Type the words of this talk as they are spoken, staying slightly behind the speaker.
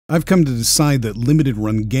I've come to decide that Limited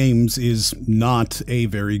Run Games is not a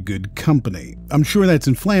very good company. I'm sure that's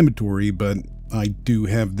inflammatory, but I do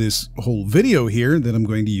have this whole video here that I'm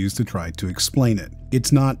going to use to try to explain it.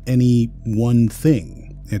 It's not any one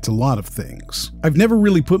thing. It's a lot of things. I've never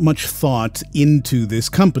really put much thought into this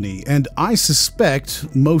company, and I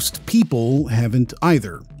suspect most people haven't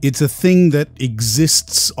either. It's a thing that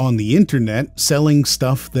exists on the internet, selling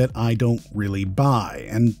stuff that I don't really buy,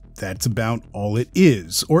 and that's about all it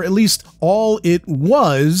is, or at least all it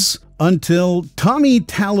was until Tommy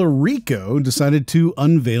Tallarico decided to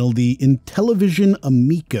unveil the Intellivision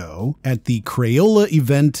Amico at the Crayola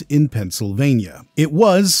event in Pennsylvania. It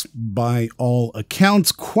was, by all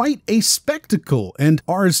accounts, quite a spectacle, and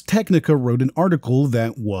Ars Technica wrote an article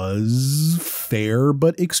that was fair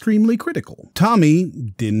but extremely critical. Tommy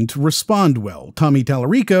didn't respond well. Tommy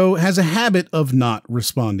Tallarico has a habit of not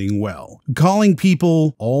responding well, calling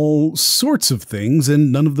people all sorts of things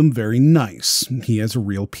and none of them very nice. He has a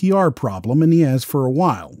real PR problem, and he has for a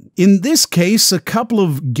while. In this case, a couple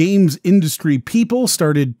of games industry people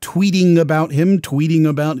started tweeting about him, tweeting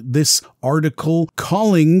about this article,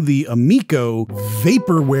 calling the Amico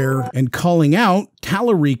vaporware, and calling out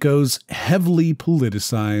Tallarico's heavily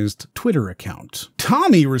politicized Twitter account.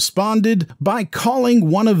 Tommy responded by calling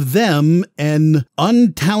one of them an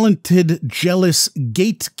untalented, jealous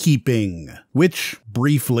gatekeeping, which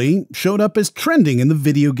briefly showed up as trending in the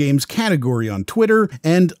video games category on Twitter,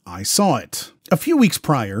 and I saw it. A few weeks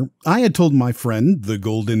prior, I had told my friend, the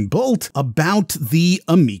Golden Bolt, about the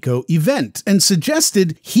Amico event and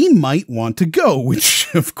suggested he might want to go, which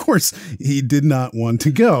of course he did not want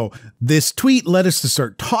to go. This tweet led us to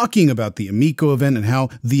start talking about the Amico event and how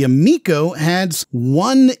the Amico has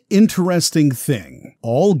one interesting thing.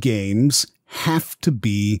 All games have to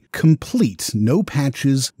be complete. No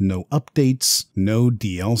patches, no updates, no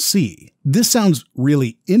DLC. This sounds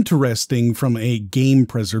really interesting from a game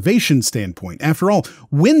preservation standpoint. After all,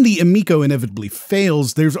 when the Amico inevitably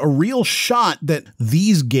fails, there's a real shot that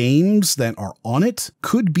these games that are on it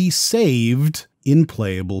could be saved in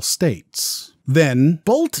playable states. Then,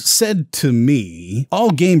 Bolt said to me,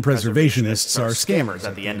 all game preservationists are scammers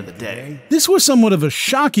at the end of the day. This was somewhat of a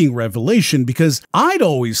shocking revelation because I'd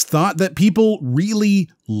always thought that people really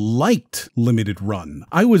liked Limited Run.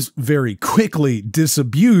 I was very quickly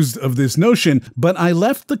disabused of this notion, but I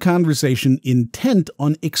left the conversation intent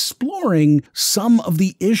on exploring some of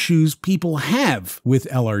the issues people have with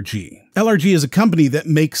LRG. LRG is a company that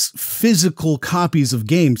makes physical copies of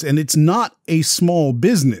games, and it's not a small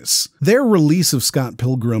business. Their release of Scott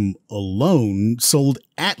Pilgrim alone sold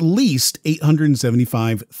at least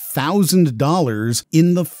 $875,000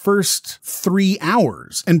 in the first 3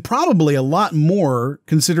 hours, and probably a lot more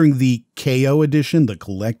considering the KO edition, the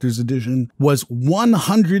collector's edition, was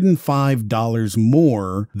 $105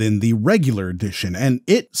 more than the regular edition, and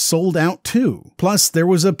it sold out too. Plus, there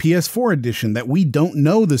was a PS4 edition that we don't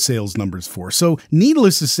know the sales numbers for, so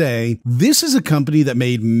needless to say, this is a company that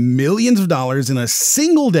made millions of dollars in a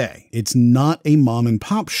single day. It's not a mom and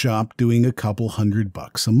pop shop doing a couple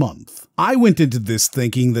 $100 a month. I went into this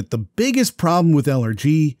thinking that the biggest problem with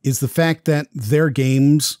LRG is the fact that their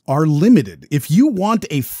games are limited. If you want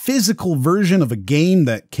a physical version of a game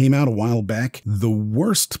that came out a while back, the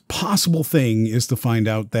worst possible thing is to find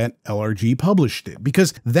out that LRG published it,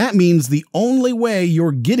 because that means the only way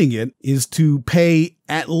you're getting it is to pay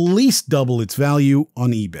at least double its value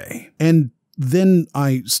on eBay. And then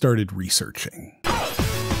I started researching.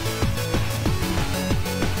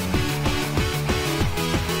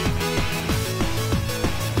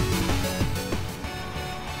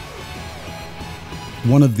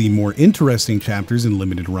 One of the more interesting chapters in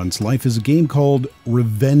Limited Run's life is a game called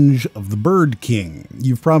Revenge of the Bird King.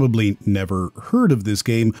 You've probably never heard of this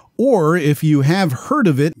game, or if you have heard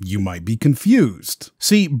of it, you might be confused.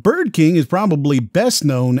 See, Bird King is probably best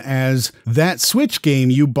known as that Switch game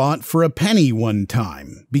you bought for a penny one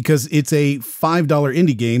time, because it's a $5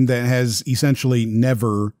 indie game that has essentially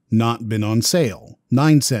never not been on sale.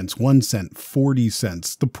 9 cents, 1 cent, 40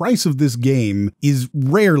 cents. The price of this game is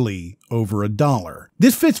rarely over $1.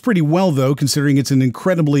 This fits pretty well though, considering it's an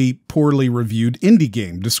incredibly poorly reviewed indie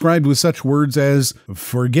game, described with such words as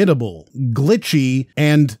forgettable, glitchy,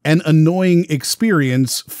 and an annoying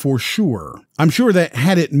experience for sure. I'm sure that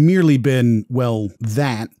had it merely been, well,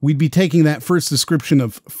 that, we'd be taking that first description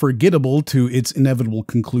of forgettable to its inevitable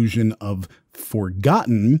conclusion of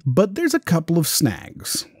forgotten, but there's a couple of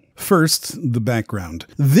snags. First, the background.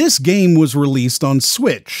 This game was released on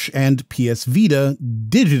Switch and PS Vita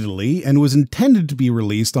digitally and was intended to be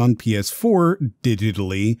released on PS4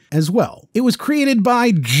 digitally as well. It was created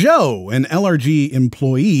by Joe, an LRG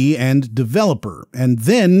employee and developer, and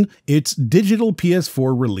then its digital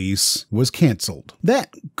PS4 release was cancelled.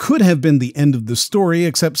 That could have been the end of the story,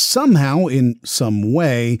 except somehow, in some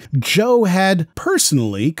way, Joe had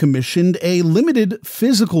personally commissioned a limited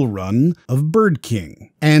physical run of Bird King.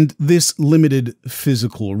 And this limited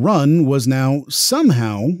physical run was now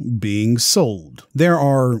somehow being sold. There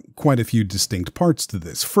are quite a few distinct parts to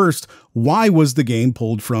this. First, why was the game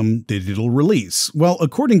pulled from digital release? Well,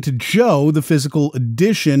 according to Joe, the physical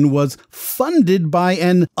edition was funded by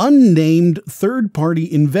an unnamed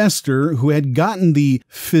third-party investor who had gotten the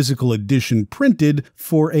physical edition printed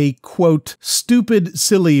for a, quote, stupid,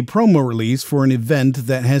 silly promo release for an event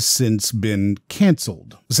that has since been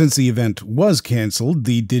cancelled. Since the event was cancelled,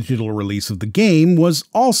 the digital release of the game was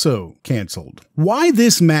also cancelled. Why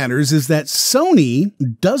this matters is that Sony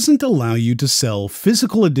doesn't allow you to sell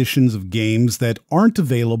physical editions of games that aren't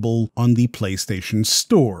available on the PlayStation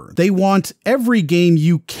Store. They want every game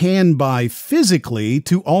you can buy physically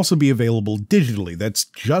to also be available digitally. That's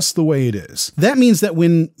just the way it is. That means that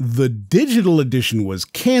when the digital edition was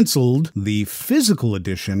canceled, the physical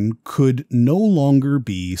edition could no longer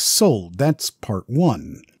be sold. That's part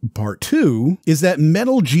one. Part 2 is that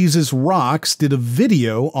Metal Jesus Rocks did a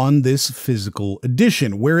video on this physical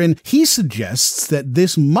edition, wherein he suggests that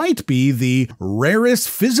this might be the rarest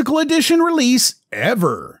physical edition release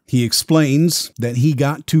ever. He explains that he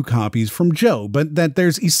got 2 copies from Joe, but that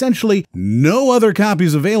there's essentially no other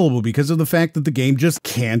copies available because of the fact that the game just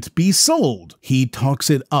can't be sold. He talks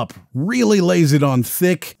it up, really lays it on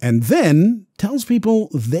thick, and then tells people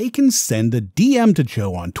they can send a DM to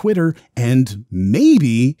Joe on Twitter and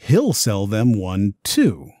maybe he'll sell them one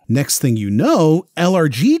too. Next thing you know,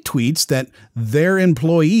 LRG tweets that their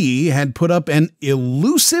employee had put up an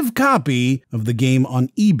elusive copy of the game on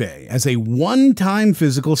eBay as a one-time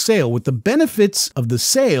physical sale, with the benefits of the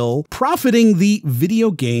sale profiting the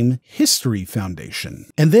Video Game History Foundation.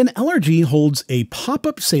 And then LRG holds a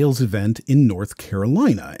pop-up sales event in North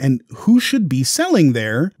Carolina, and who should be selling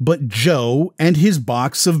there but Joe and his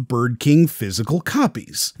box of Bird King physical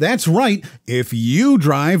copies. That's right, if you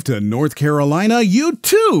drive to North Carolina, you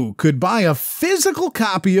too could buy a physical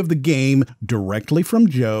copy of the game directly from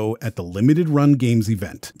Joe at the Limited Run Games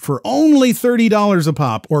event for only $30 a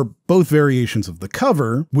pop, or both variations of the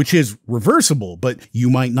cover, which is reversible, but you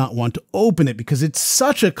might not want to open it because it's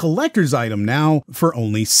such a collector's item now, for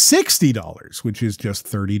only $60, which is just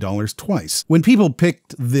 $30 twice. When people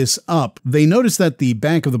picked this up, they noticed that the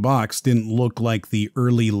back of the box didn't look like the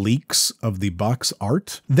early leaks of the box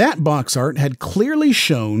art. That box art had clearly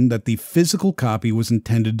shown that the physical copy was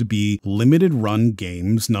intended to be Limited Run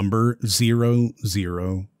Games number 000.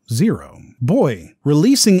 Boy,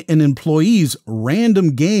 releasing an employee's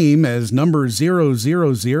random game as number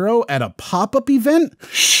 000 at a pop-up event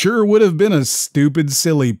sure would have been a stupid,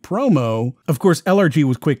 silly promo. Of course, LRG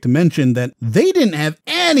was quick to mention that they didn't have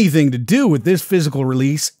anything to do with this physical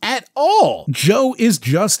release at all. Joe is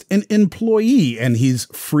just an employee, and he's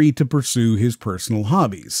free to pursue his personal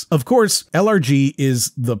hobbies. Of course, LRG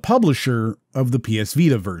is the publisher of the PS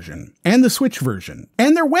Vita version and the Switch version,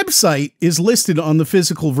 and their website is listed on the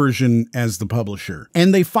physical version as the publisher,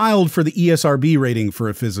 and they filed for the ESRB rating for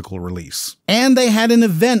a physical release. And they had an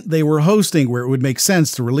event they were hosting where it would make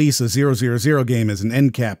sense to release a 000 game as an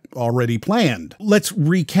end cap already planned. Let's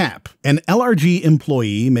recap. An LRG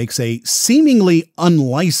employee makes a seemingly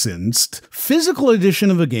unlicensed physical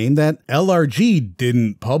edition of a game that LRG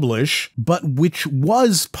didn't publish, but which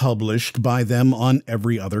was published by them on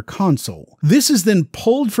every other console. This is then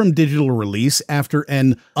pulled from digital release after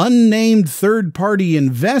an unnamed third-party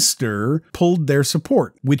investor pulled their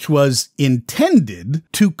support, which was intended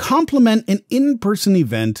to complement an in-person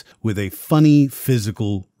event with a funny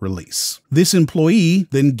physical release. This employee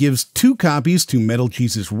then gives 2 copies to Metal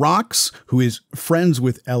Jesus Rocks, who is friends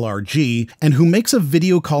with LRG, and who makes a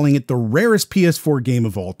video calling it the rarest PS4 game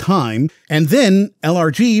of all time, and then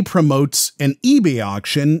LRG promotes an eBay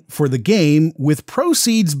auction for the game, with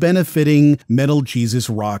proceeds benefiting Metal Jesus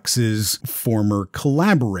Rocks' former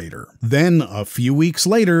collaborator. Then, a few weeks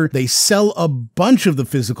later, they sell a bunch of the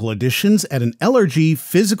physical editions at an LRG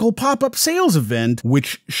physical pop-up sales event,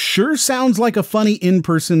 which sure sounds like a funny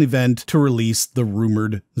in-person event to release the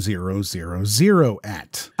rumored 000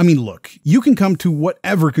 at. I mean, look, you can come to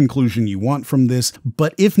whatever conclusion you want from this,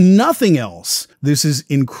 but if nothing else, This is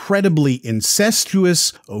incredibly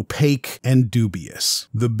incestuous, opaque, and dubious.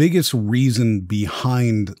 The biggest reason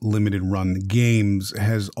behind limited run games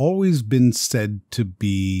has always been said to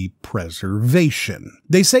be preservation.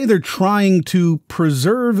 They say they're trying to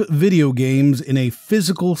preserve video games in a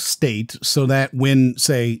physical state so that when,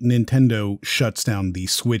 say, Nintendo shuts down the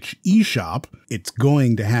Switch eShop, it's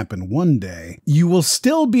going to happen one day, you will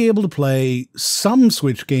still be able to play some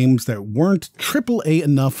Switch games that weren't AAA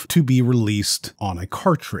enough to be released on a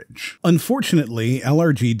cartridge. Unfortunately,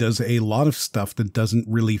 LRG does a lot of stuff that doesn't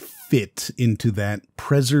really fit into that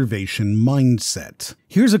preservation mindset.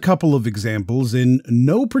 Here's a couple of examples in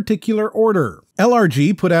no particular order.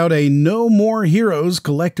 LRG put out a No More Heroes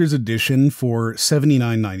Collector's Edition for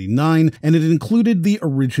 $79.99, and it included the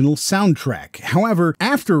original soundtrack. However,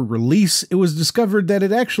 after release, it was discovered that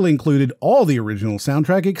it actually included all the original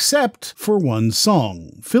soundtrack except for one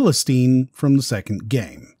song, Philistine, from the second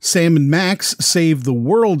game. Sam & Max Save the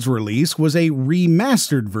World's release was a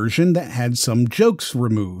remastered version that had some jokes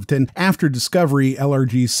removed, and after discovery,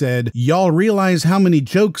 LRG said, "Y'all realize how many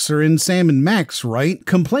jokes are in Sam & Max, right?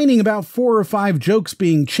 Complaining about 4 or 5 jokes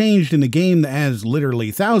being changed in a game that has literally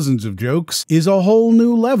thousands of jokes is a whole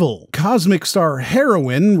new level. Cosmic Star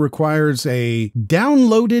Heroine requires a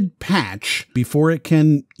downloaded patch before it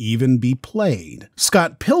can even be played.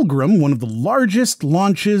 Scott Pilgrim, one of the largest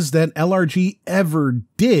launches that LRG ever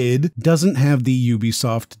did, doesn't have the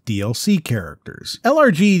Ubisoft DLC characters.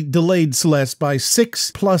 LRG delayed Celeste by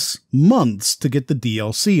 6+ months to get the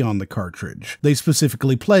DLC on the cartridge. They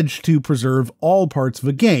specifically pledged to preserve all parts of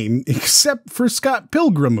a game, except for Scott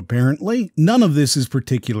Pilgrim, apparently. None of this is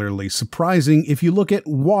particularly surprising if you look at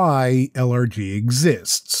why LRG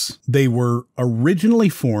exists. They were originally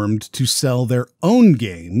formed to sell their own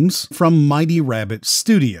games from Mighty Rabbit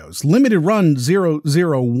Studios. Limited Run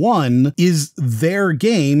 001 is their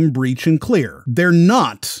game, Breach and Clear. They're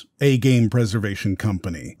not a game preservation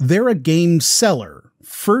company. They're a game seller,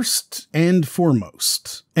 first and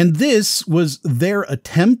foremost. And this was their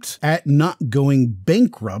attempt at not going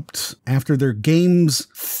bankrupt after their games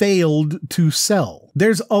failed to sell.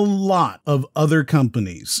 There's a lot of other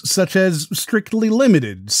companies, such as Strictly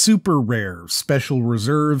Limited, Super Rare, Special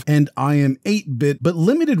Reserve, and I Am 8-Bit, but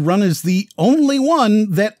Limited Run is the only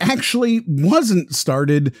one that actually wasn't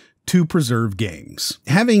started to preserve games.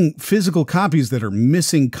 Having physical copies that are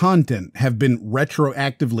missing content, have been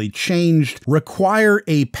retroactively changed, require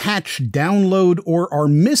a patch download, or are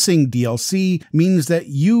missing DLC means that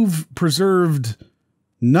you've preserved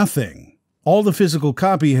nothing. All the physical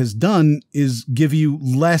copy has done is give you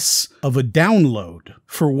less of a download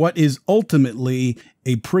for what is ultimately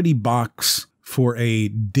a pretty box for a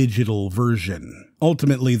digital version.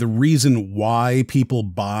 Ultimately, the reason why people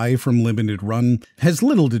buy from Limited Run has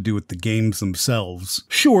little to do with the games themselves.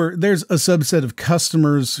 Sure, there's a subset of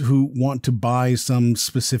customers who want to buy some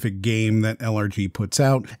specific game that LRG puts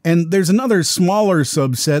out, and there's another smaller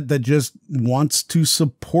subset that just wants to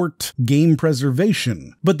support game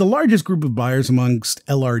preservation. But the largest group of buyers amongst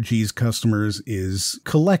LRG's customers is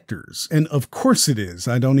collectors. And of course it is.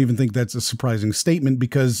 I don't even think that's a surprising statement,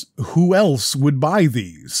 because who else would buy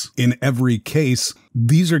these? In every case,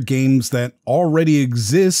 these are games that already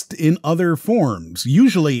exist in other forms,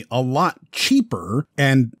 usually a lot cheaper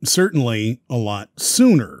and certainly a lot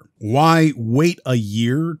sooner. Why wait a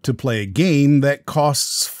year to play a game that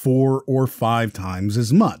costs 4 or 5 times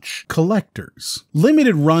as much? Collectors.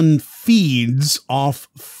 Limited Run feeds off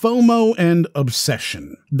FOMO and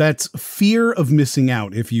obsession. That's fear of missing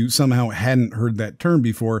out, if you somehow hadn't heard that term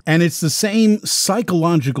before, and it's the same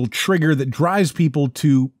psychological trigger that drives people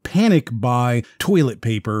to panic buy toilet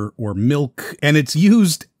paper or milk, and it's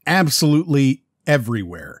used absolutely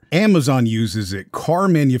everywhere. Amazon uses it, car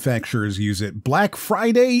manufacturers use it. Black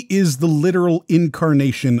Friday is the literal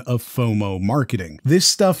incarnation of FOMO marketing. This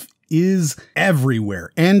stuff is everywhere,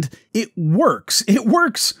 and it works. It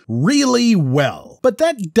works really well. But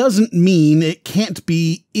that doesn't mean it can't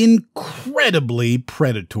be incredibly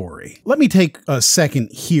predatory. Let me take a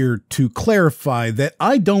second here to clarify that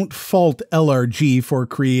I don't fault LRG for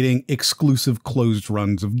creating exclusive closed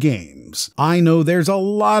runs of games. I know there's a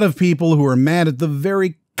lot of people who are mad at the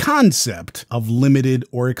very concept of limited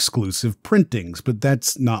or exclusive printings, but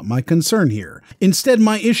that's not my concern here. Instead,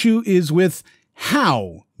 my issue is with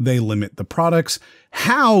how they limit the products,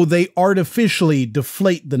 how they artificially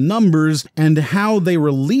deflate the numbers, and how they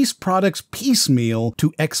release products piecemeal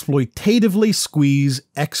to exploitatively squeeze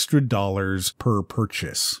extra dollars per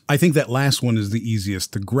purchase. I think that last one is the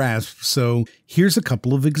easiest to grasp, so here's a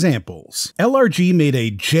couple of examples. LRG made a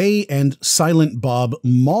Jay and Silent Bob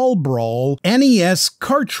Mall Brawl NES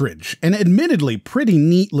cartridge, an admittedly pretty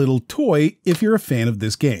neat little toy if you're a fan of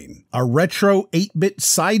this game. A retro 8-bit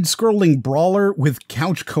side-scrolling brawler with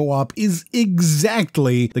couch co-op is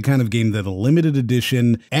exactly the kind of game that a limited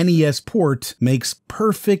edition NES port makes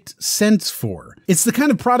perfect sense for. It's the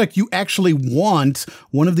kind of product you actually want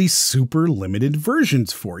one of these super limited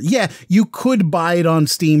versions for. Yeah, you could buy it on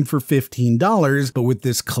Steam for $15, but with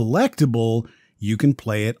this collectible, you can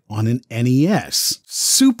play it on an NES.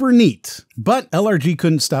 Super neat. But LRG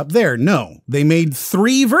couldn't stop there. No, they made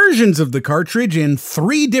 3 versions of the cartridge in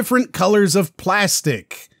 3 different colors of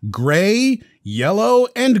plastic: gray, yellow,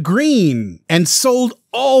 and green, and sold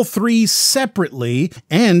all 3 separately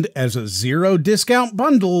and as a 0 discount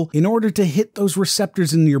bundle in order to hit those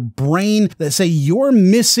receptors in your brain that say you're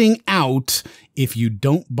missing out if you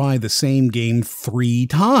don't buy the same game 3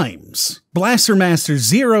 times. Blaster Master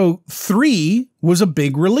 03 was a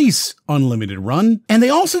big release on limited run, and they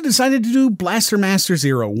also decided to do Blaster Master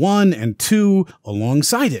 01 and 2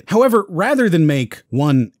 alongside it. However, rather than make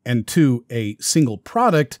 1 and 2 a single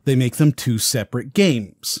product, they make them 2 separate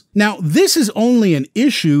games. Now, this is only an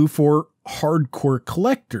issue for hardcore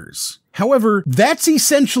collectors. However, that's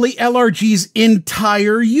essentially LRG's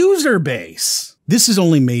entire user base. This is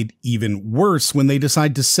only made even worse when they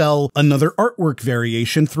decide to sell another artwork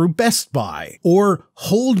variation through Best Buy, or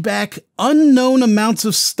hold back unknown amounts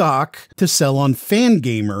of stock to sell on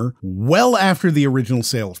Fangamer well after the original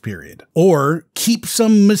sales period, or keep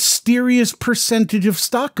some mysterious percentage of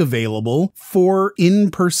stock available for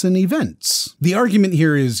in-person events. The argument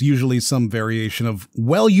here is usually some variation of,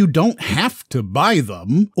 well, you don't have to buy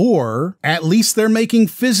them, or at least they're making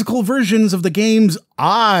physical versions of the games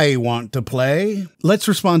I want to play. Let's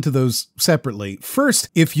respond to those separately. First,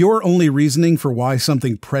 if your only reasoning for why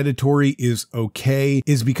something predatory is okay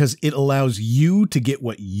is because it allows you to get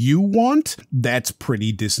what you want, that's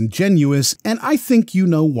pretty disingenuous, and I think you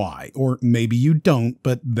know why. Or maybe you don't,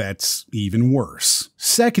 but that's even worse.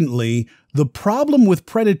 Secondly, the problem with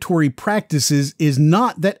predatory practices is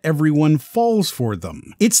not that everyone falls for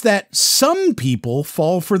them. It's that some people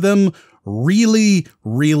fall for them really,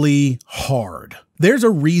 really hard. There's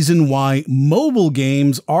a reason why mobile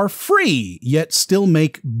games are free, yet still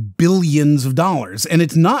make billions of dollars, and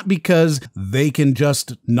it's not because they can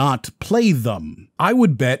just not play them. I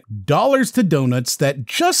would bet dollars to donuts that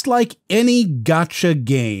just like any gacha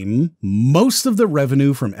game, most of the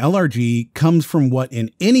revenue from LRG comes from what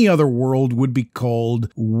in any other world would be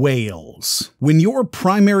called whales. When your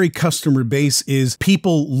primary customer base is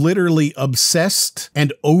people literally obsessed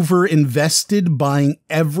and over-invested buying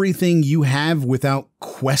everything you have without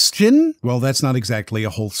question, well, that's not exactly a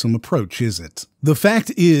wholesome approach, is it? The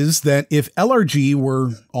fact is that if LRG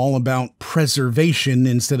were all about preservation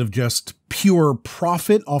instead of just pure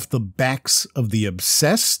profit off the backs of the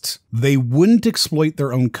obsessed, they wouldn't exploit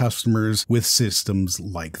their own customers with systems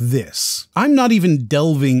like this. I'm not even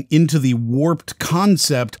delving into the warped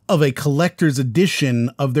concept of a collector's edition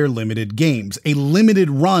of their limited games, a limited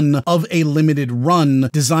run of a limited run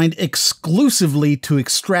designed exclusively to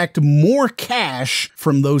extract more cash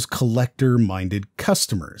from those collector-minded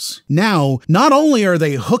customers. Now, not only are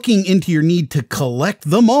they hooking into your need to collect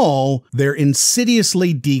them all, they're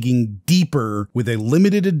insidiously digging deeper with a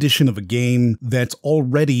limited edition of a game that's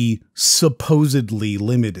already supposedly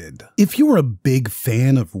limited. If you're a big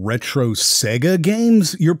fan of retro Sega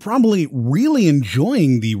games, you're probably really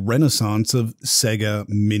enjoying the renaissance of Sega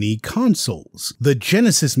mini consoles. The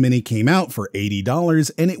Genesis Mini came out for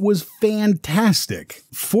 $80 and it was fantastic.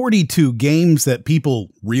 42 games that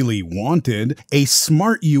people really wanted, a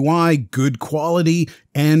smart UI, good quality,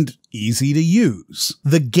 and easy to use.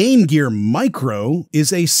 The Game Gear Micro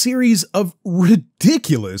is a series of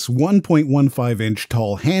ridiculous 1.15-inch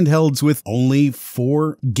tall handhelds with only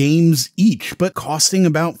 4 games each, but costing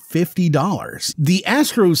about $50. The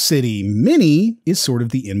Astro City Mini is sort of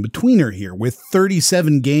the in-betweener here, with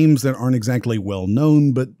 37 games that aren't exactly well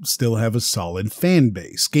known, but still have a solid fan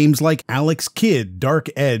base. Games like Alex Kidd, Dark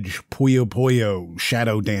Edge, Puyo Puyo,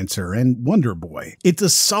 Shadow Dancer, and Wonder Boy. It's a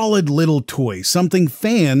solid little toy, something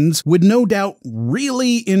fans would no doubt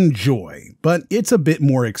really enjoy, but it's a bit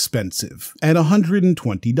more expensive at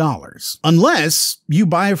 $120. Unless you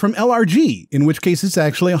buy it from LRG, in which case it's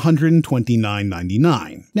actually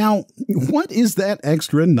 $129.99. Now, what is that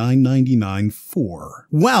extra $9.99 for?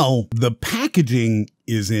 Well, the packaging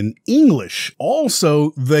is in English.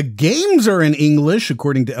 Also, the games are in English,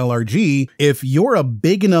 according to LRG. If you're a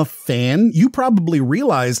big enough fan, you probably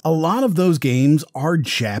realize a lot of those games are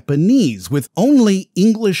Japanese, with only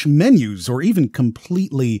English menus or even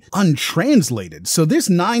completely untranslated. So this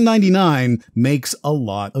 $9.99 makes a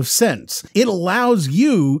lot of sense. It allows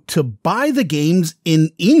you to buy the games in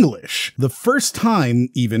English, the first time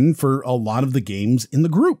even for a lot of the games in the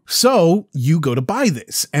group. So you go to buy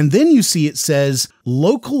this, and then you see it says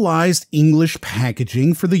localized English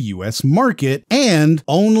packaging for the US market, and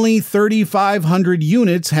only 3,500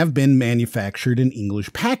 units have been manufactured in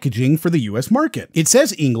English packaging for the US market. It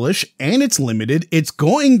says English, and it's limited. It's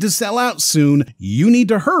going to sell out soon. You need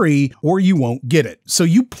to hurry or you won't get it. So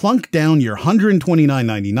you plunk down your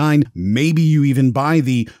 $129.99. Maybe you even buy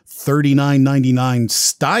the $39.99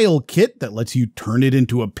 style kit that lets you turn it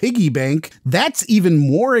into a piggy bank. That's even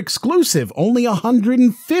more exclusive, only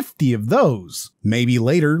 150 of those. Maybe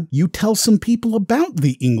later, you tell some people about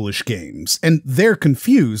the English games, and they're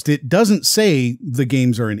confused. It doesn't say the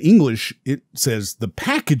games are in English, it says the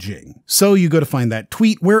packaging. So you go to find that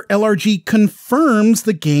tweet where LRG confirms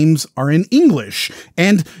the games are in English,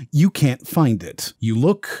 and you can't find it. You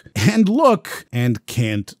look and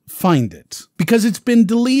can't find it because it's been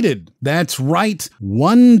deleted. That's right.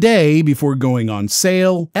 One day before going on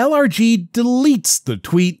sale, LRG deletes the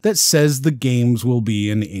tweet that says the games will be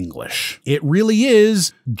in English. It really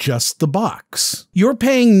is just the box. You're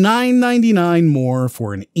paying $9.99 more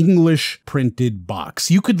for an English printed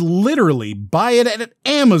box. You could literally buy it at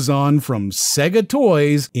Amazon from Sega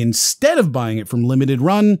Toys instead of buying it from Limited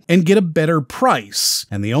Run and get a better price.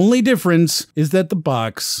 And the only difference is that the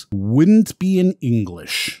box wouldn't be in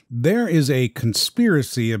English. There is a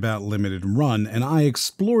conspiracy about Limited Run, and I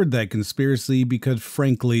explored that conspiracy because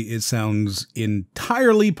frankly it sounds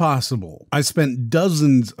entirely possible. I spent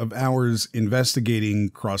dozens of hours investigating,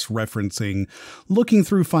 cross-referencing, looking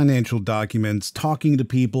through financial documents, talking to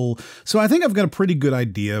people, so I think I've got a pretty good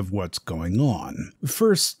idea of what's going on.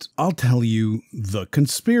 First, I'll tell you the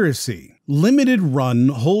conspiracy. Limited Run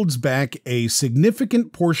holds back a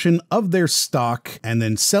significant portion of their stock and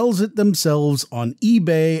then sells it themselves on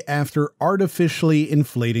eBay after artificially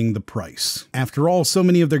inflating the price. After all, so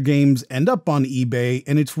many of their games end up on eBay,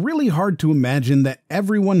 and it's really hard to imagine that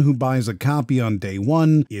everyone who buys a copy on day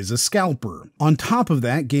one is a scalper. On top of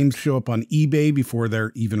that, games show up on eBay before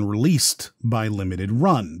they're even released by Limited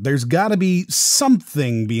Run. There's gotta be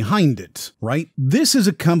something behind it, right? This is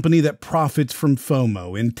a company that profits from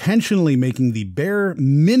FOMO, intentionally making the bare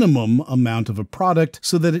minimum amount of a product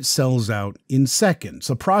so that it sells out in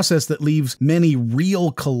seconds, a process that leaves many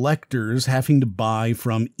real collectors having to buy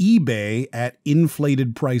from eBay at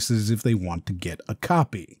inflated prices if they want to get a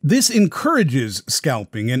copy. This encourages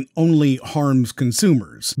scalping and only harms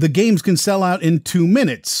consumers. The games can sell out in 2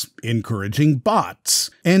 minutes, encouraging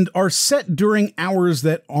bots, and are set during hours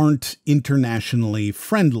that aren't internationally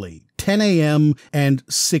friendly. 10 a.m. and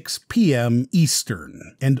 6 p.m.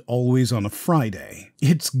 Eastern, and always on a Friday.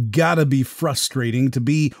 It's gotta be frustrating to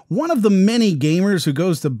be one of the many gamers who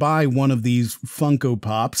goes to buy one of these Funko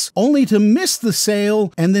Pops, only to miss the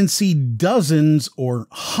sale and then see dozens or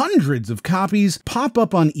hundreds of copies pop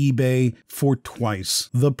up on eBay for twice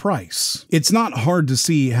the price. It's not hard to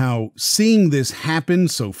see how, seeing this happen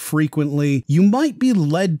so frequently, you might be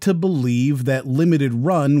led to believe that Limited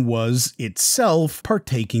Run was itself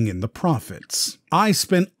partaking in the profits. I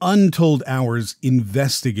spent untold hours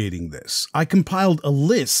investigating this. I compiled a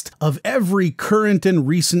list of every current and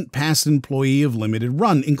recent past employee of Limited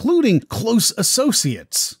Run, including close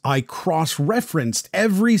associates. I cross-referenced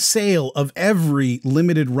every sale of every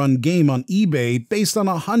Limited Run game on eBay based on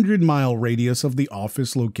a 100-mile radius of the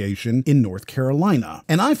office location in North Carolina.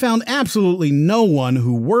 And I found absolutely no one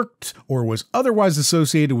who worked or was otherwise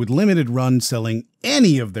associated with Limited Run selling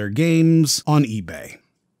any of their games on eBay.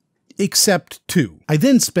 Except two. I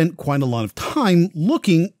then spent quite a lot of time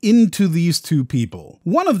looking into these two people.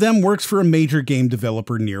 One of them works for a major game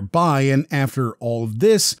developer nearby, and after all of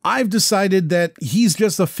this, I've decided that he's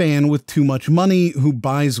just a fan with too much money who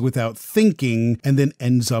buys without thinking and then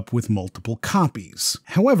ends up with multiple copies.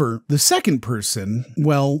 However, the second person,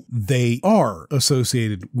 well, they are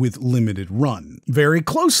associated with Limited Run. Very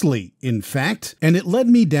closely, in fact, and it led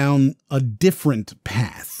me down a different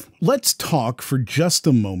path. let's talk for just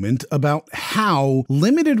a moment about how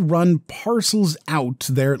Limited Run parcels out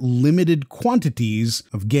their limited quantities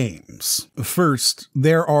of games. First,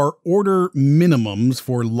 there are order minimums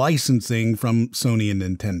for licensing from Sony and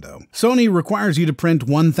Nintendo. Sony requires you to print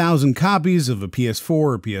 1,000 copies of a PS4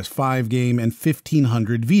 or PS5 game and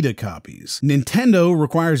 1,500 Vita copies. Nintendo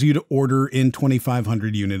requires you to order in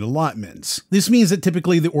 2,500 unit allotments. This means that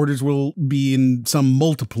typically the orders will be in some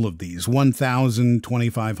multiple of these, 1,000,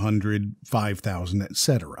 2,500, 5,000,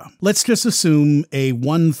 etc. Let's just assume a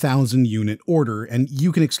 1,000 unit order, and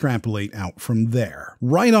you can extrapolate out from there.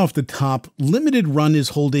 Right off the top, Limited Run is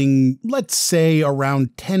holding, let's say,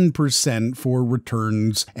 around 10% for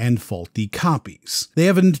returns and faulty copies. They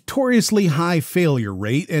have a notoriously high failure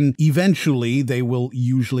rate, and eventually they will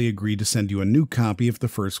usually agree to send you a new copy if the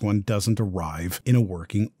first one doesn't arrive in a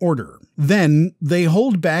working order. Then they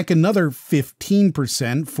hold back another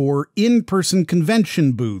 15% for in-person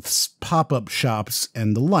convention booths, pop-up shops,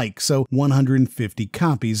 and the like, so 150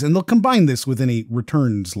 copies, and they'll combine this with any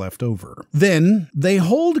returns left over. Then they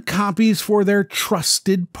hold copies for their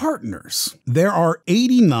trusted partners. There are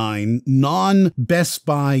 89 non-Best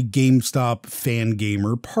Buy, GameStop,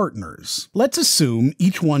 Fangamer partners. Let's assume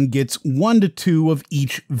each one gets 1 to 2 of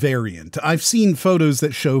each variant. I've seen photos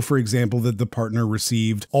that show, for example, that the partner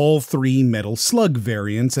received all 3 Metal Slug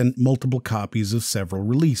variants and multiple copies of several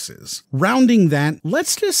releases. Rounding that,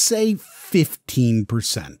 let's just say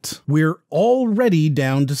 15%. We're already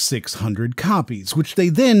down to 600 copies, which they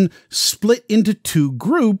then split into 2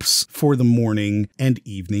 groups for the morning and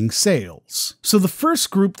evening sales. So the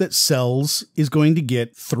first group that sells is going to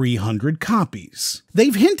get 300 copies.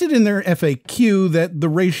 They've hinted in their FAQ that the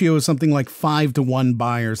ratio is something like 5 to 1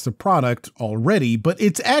 buyers to product already, but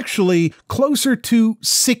it's actually closer to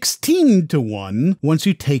 16 to 1 once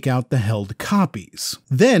you take out the held copies.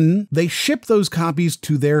 Then they ship those copies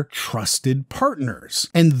to their trusted partners.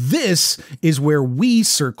 And this is where we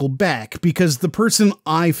circle back, because the person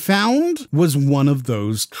I found was one of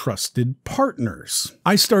those trusted partners.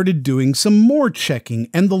 I started doing some more checking,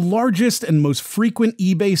 and the largest and most frequent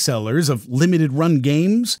eBay sellers of limited run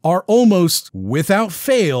games are almost without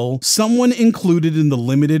fail someone included in the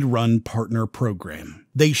Limited Run Partner Program.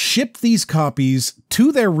 They ship these copies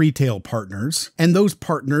to their retail partners, and those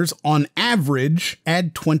partners, on average,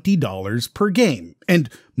 add $20 per game. And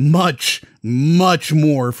much, much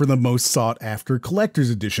more for the most sought-after collector's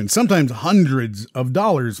edition, sometimes hundreds of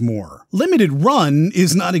dollars more. Limited Run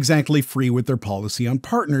is not exactly free with their policy on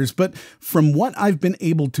partners, but from what I've been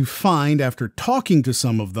able to find after talking to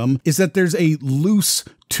some of them is that there's a loose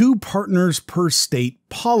 2 partners per state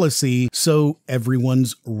policy, so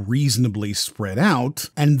everyone's reasonably spread out.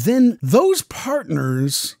 And then those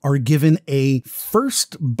partners are given a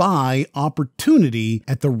first buy opportunity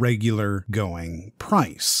at the regular going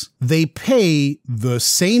price. They pay the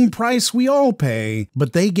same price we all pay,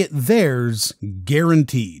 but they get theirs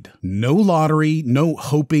guaranteed. No lottery, no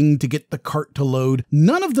hoping to get the cart to load,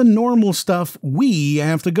 none of the normal stuff we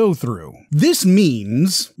have to go through. This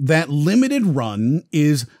means that Limited Run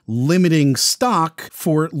is limiting stock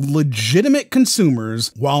for legitimate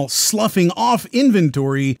consumers while sloughing off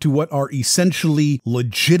inventory to what are essentially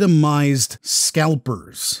legitimized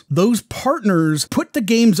scalpers. Those partners put the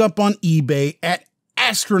games up on eBay at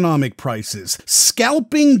astronomical prices,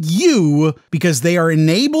 scalping you because they are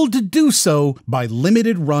enabled to do so by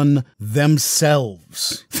Limited Run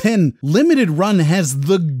themselves. Then Limited Run has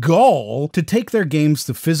the gall to take their games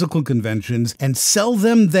to physical conventions and sell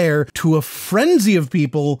them there to a frenzy of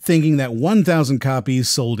people thinking that 1,000 copies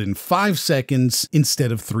sold in 5 seconds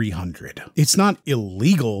instead of 300. It's not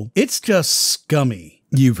illegal, it's just scummy.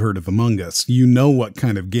 You've heard of Among Us. You know what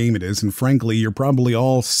kind of game it is, and frankly, you're probably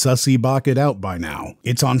all sussy-bocked out by now.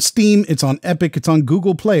 It's on Steam, it's on Epic, it's on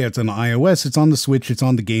Google Play, it's on iOS, it's on the Switch, it's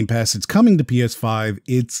on the Game Pass, it's coming to PS5,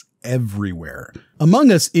 it's everywhere.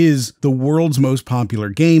 Among Us is the world's most popular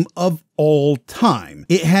game of all time.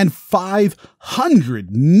 It had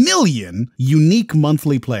 500 million unique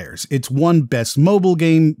monthly players. It's won Best Mobile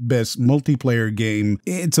Game, Best Multiplayer Game.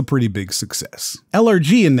 It's a pretty big success.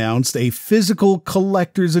 LRG announced a physical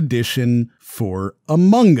collector's edition for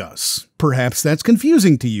Among Us. Perhaps that's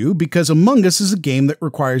confusing to you because Among Us is a game that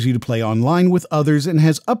requires you to play online with others and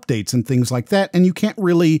has updates and things like that, and you can't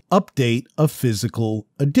really update a physical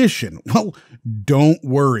edition. Well, don't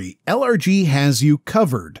worry. LRG has you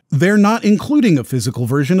covered. They're not including a physical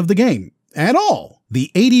version of the game at all.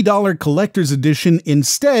 The $80 collector's edition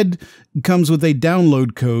instead comes with a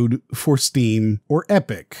download code for Steam or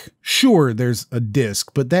Epic. Sure, there's a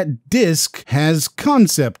disc, but that disc has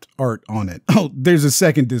concept art on it. Oh, there's a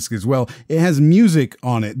second disc as well. It has music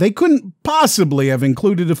on it. They couldn't possibly have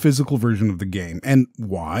included a physical version of the game. And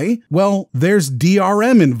why? Well, there's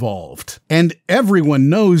DRM involved. And everyone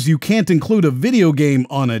knows you can't include a video game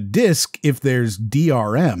on a disc if there's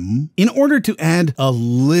DRM. In order to add a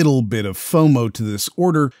little bit of FOMO to this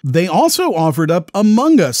order, they also offered up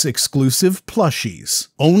Among Us exclusive plushies.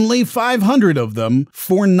 Only 500 of them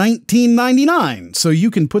for $19.99, so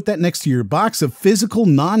you can put that next to your box of physical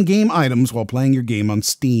non-game items while playing your game on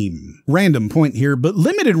Steam. Random point here, but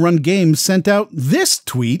Limited Run Games sent out this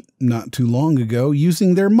tweet not too long ago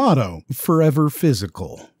using their motto, "Forever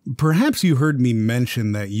Physical." Perhaps you heard me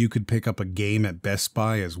mention that you could pick up a game at Best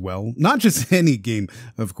Buy as well. Not just any game,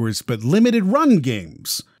 of course, but limited run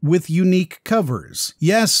games with unique covers.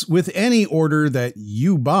 Yes, with any order that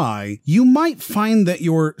you buy, you might find that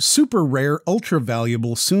your super rare, ultra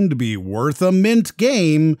valuable, soon-to-be worth a mint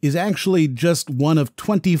game is actually just one of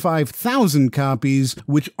 25,000 copies,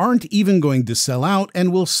 which aren't even going to sell out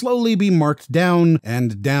and will slowly be marked down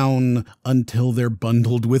and down until they're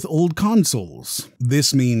bundled with old consoles.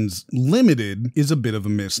 This means limited is a bit of a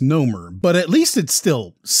misnomer, but at least it's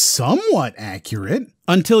still somewhat accurate.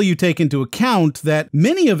 Until you take into account that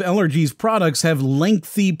many of LRG's products have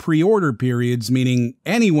lengthy pre-order periods, meaning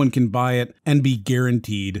anyone can buy it and be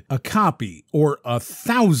guaranteed a copy, or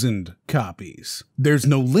 1,000 copies. There's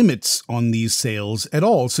no limits on these sales at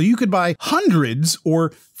all, so you could buy hundreds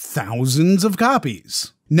or thousands of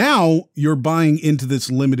copies. Now you're buying into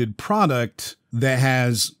this limited product that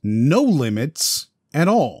has no limits at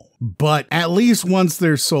all. But at least once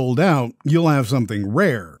they're sold out, you'll have something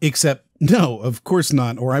rare. Except, no, of course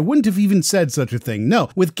not, or I wouldn't have even said such a thing. No,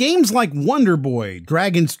 with games like Wonder Boy,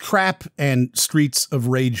 Dragon's Trap, and Streets of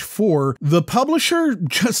Rage 4, the publisher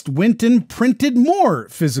just went and printed more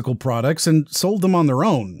physical products and sold them on their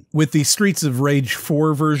own. With the Streets of Rage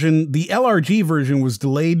 4 version, the LRG version was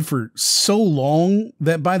delayed for so long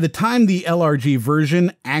that by the time the LRG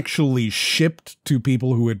version actually shipped to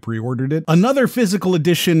people who had pre-ordered it, another physical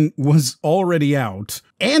edition was already out,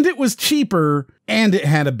 and it was cheaper, and it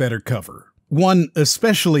had a better cover. One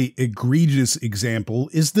especially egregious example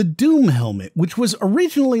is the Doom helmet, which was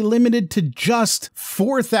originally limited to just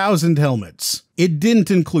 4,000 helmets. It didn't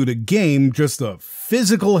include a game, just a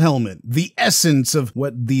physical helmet, the essence of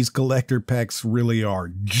what these collector packs really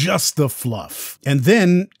are, just the fluff. And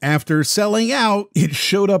then, after selling out, it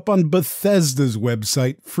showed up on Bethesda's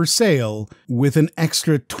website for sale with an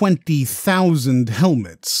extra 20,000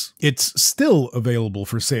 helmets. It's still available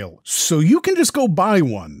for sale, so you can just go buy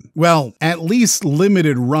one. Well, at least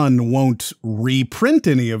Limited Run won't reprint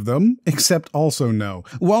any of them, except also no.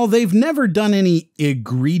 While they've never done any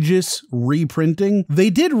egregious reprinting, they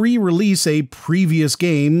did re-release a previous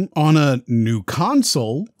game on a new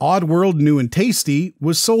console. Oddworld New and Tasty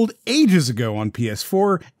was sold ages ago on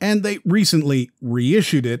PS4, and they recently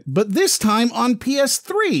reissued it, but this time on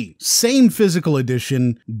PS3. Same physical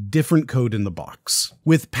edition, different code in the box.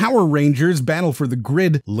 With Power Rangers Battle for the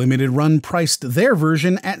Grid, Limited Run priced their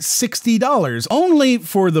version at $60, only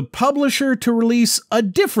for the publisher to release a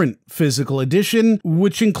different physical edition,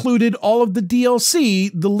 which included all of the DLC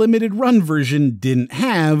the Limited Run version didn't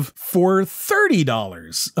have, for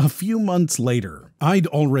 $30 a few months later. I'd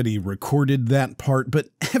already recorded that part, but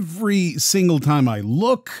every single time I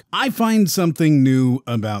look, I find something new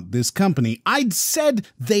about this company. I'd said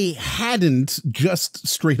they hadn't just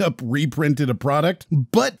straight up reprinted a product,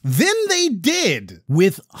 but then they did.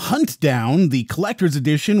 With Hunt Down, the collector's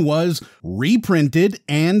edition was reprinted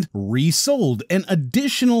and resold, an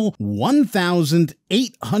additional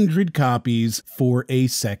 1,800 copies for a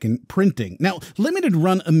second printing. Now, Limited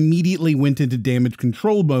Run immediately went into damage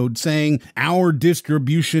control mode, saying, "Our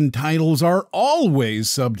distribution titles are always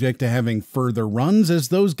subject to having further runs, as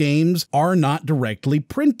those games are not directly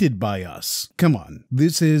printed by us." Come on,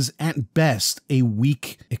 this is at best a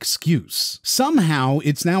weak excuse. Somehow,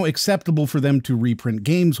 it's now acceptable for them to reprint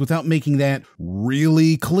games without making that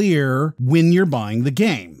really clear when you're buying the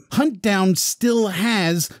game. Hunt Down still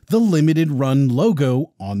has the Limited Run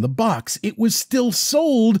logo on the box. It was still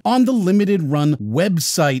sold on the Limited Run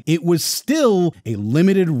website. It was still a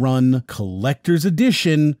Limited Run collector's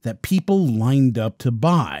edition that people lined up to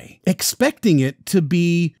buy, expecting it to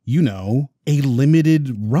be, you know, a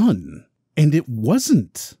limited run. And it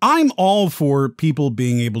wasn't. I'm all for people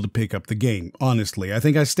being able to pick up the game, honestly. I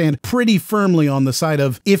think I stand pretty firmly on the side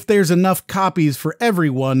of if there's enough copies for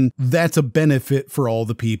everyone, that's a benefit for all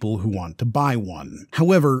the people who want to buy one.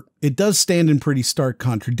 However, it does stand in pretty stark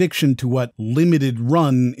contradiction to what limited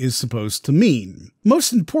run is supposed to mean.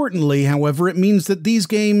 Most importantly, however, it means that these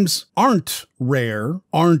games aren't rare,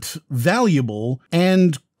 aren't valuable,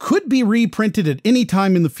 and could be reprinted at any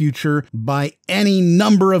time in the future by any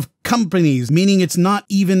number of companies, meaning it's not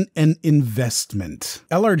even an investment.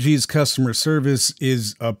 LRG's customer service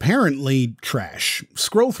is apparently trash.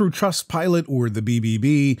 Scroll through Trustpilot or the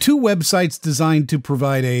BBB, two websites designed to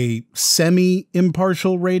provide a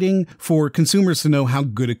semi-impartial rating for consumers to know how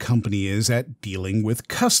good a company is at dealing with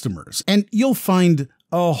customers. And you'll find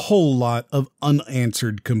a whole lot of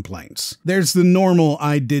unanswered complaints. There's the normal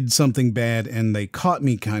I did something bad and they caught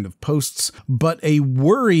me kind of posts, but a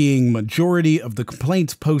worrying majority of the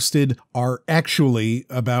complaints posted are actually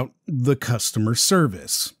about the customer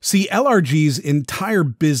service. See, LRG's entire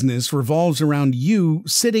business revolves around you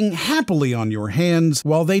sitting happily on your hands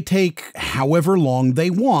while they take however long they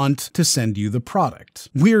want to send you the product.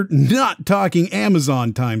 We're not talking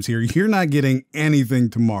Amazon times here. You're not getting anything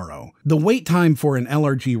tomorrow. The wait time for an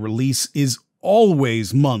LRG release is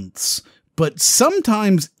always months, but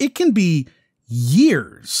sometimes it can be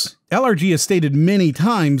years. LRG has stated many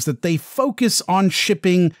times that they focus on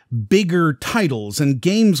shipping bigger titles, and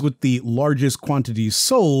games with the largest quantities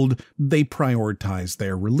sold, they prioritize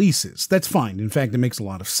their releases. That's fine. In fact, it makes a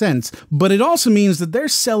lot of sense, but it also means that they're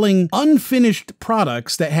selling unfinished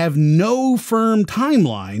products that have no firm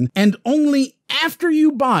timeline, and only after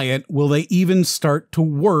you buy it will they even start to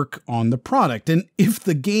work on the product. And if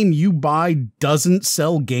the game you buy doesn't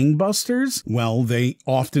sell gangbusters, well, they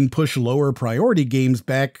often push lower priority games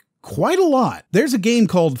back quite a lot. There's a game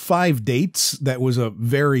called 5 Dates that was a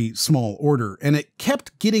very small order, and it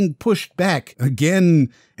kept getting pushed back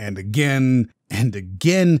again and again and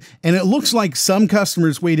again, and it looks like some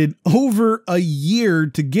customers waited over a year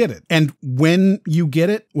to get it. And when you get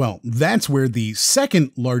it, well, that's where the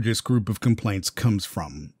second largest group of complaints comes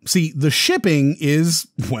from. See, the shipping is,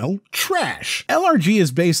 well, trash. LRG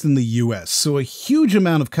is based in the US, so a huge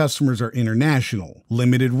amount of customers are international.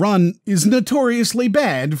 Limited run is notoriously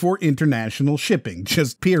bad for international shipping,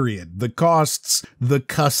 just period. The costs, the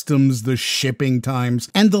customs, the shipping times,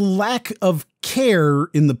 and the lack of care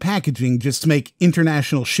in the packaging just make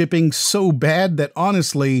international shipping so bad that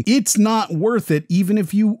honestly, it's not worth it even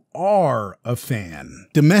if you are a fan.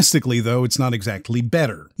 Domestically, though, it's not exactly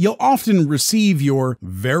better. You'll often receive your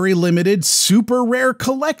very limited, super rare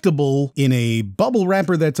collectible in a bubble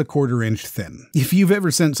wrapper that's a 1/4 inch thin. If you've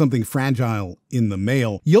ever sent something fragile in the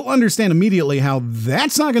mail, you'll understand immediately how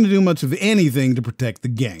that's not going to do much of anything to protect the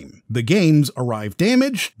game. The games arrive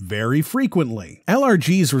damaged very frequently.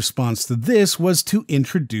 LRG's response to this was to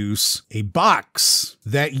introduce a box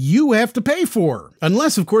that you have to pay for.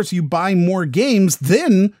 Unless, of course, you buy more games,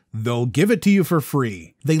 then they'll give it to you for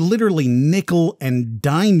free. They literally nickel and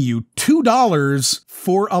dime you $2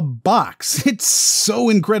 for a box. It's so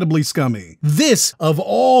incredibly scummy. This, of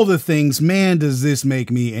all the things, man, does this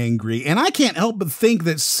make me angry. And I can't help but think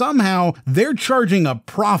that somehow they're charging a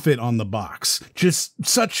profit on the box. Just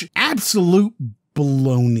such absolute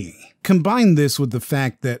baloney. Combine this with the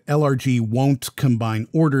fact that LRG won't combine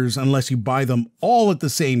orders unless you buy them all at the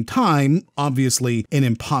same time, obviously an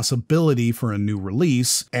impossibility for a new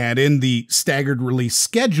release. Add in the staggered release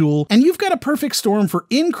schedule, and you've got a perfect storm for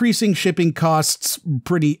increasing shipping costs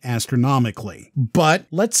pretty astronomically. But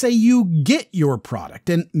let's say you get your product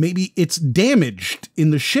and maybe it's damaged in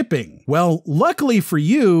the shipping. Well, luckily for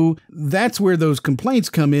you, that's where those complaints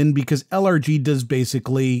come in because LRG does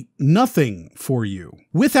basically nothing for you.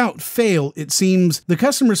 Without fail, it seems the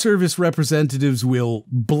customer service representatives will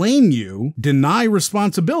blame you, deny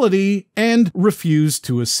responsibility, and refuse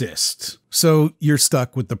to assist. So you're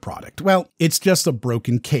stuck with the product. Well, it's just a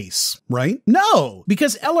broken case, right? No,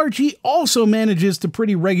 because LRG also manages to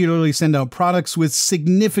pretty regularly send out products with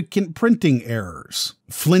significant printing errors.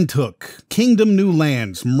 Flint Hook, Kingdom New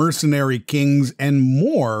Lands, Mercenary Kings, and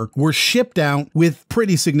more were shipped out with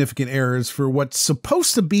pretty significant errors for what's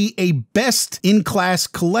supposed to be a best-in-class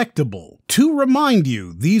collectible. To remind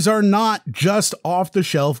you, these are not just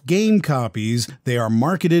off-the-shelf game copies. They are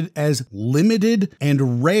marketed as limited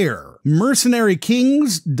and rare. Mercenary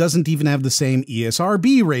Kings doesn't even have the same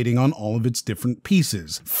ESRB rating on all of its different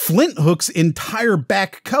pieces. Flint Hook's entire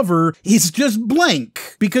back cover is just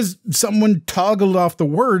blank because someone toggled off the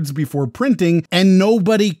words before printing and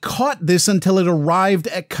nobody caught this until it arrived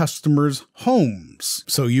at customers' homes.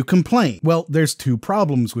 So you complain. Well, there's two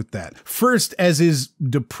problems with that. First, as is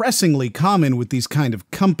depressingly common with these kind of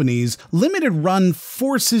companies, limited run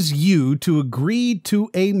forces you to agree to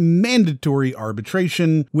a mandatory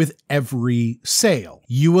arbitration with every sale.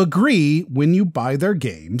 You agree when you buy their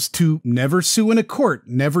games to never sue in a court,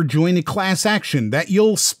 never join a class action, that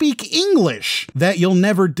you'll speak English, that you'll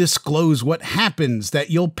never disclose what happens, that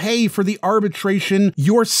you'll pay for the arbitration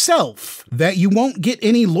yourself, that you won't get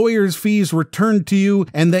any lawyer's fees returned to you,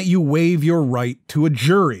 and that you waive your right to a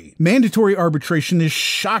jury. Mandatory arbitration is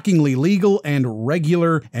shockingly legal and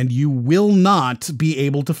regular, and you will not be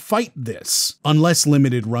able to fight this unless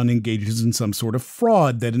limited run engages in some sort of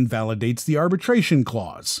fraud that invalidates the arbitration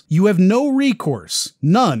clause. You have no recourse,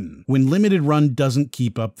 none, when limited run doesn't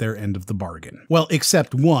keep up their end of the bargain. Well,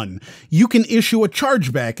 except one. You can issue a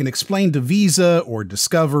chargeback and explain to Visa or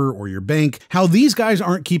Discover or your bank how these guys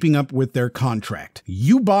aren't keeping up with their contract.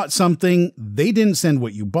 You bought something, they didn't send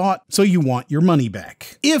what you bought, so you want your money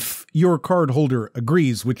back. If your cardholder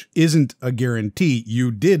agrees, which isn't a guarantee,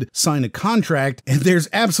 you did sign a contract and there's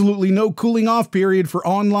absolutely no cooling off period for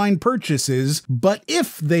online purchases, but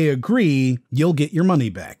if they agree, you'll get your money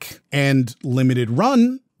back. And limited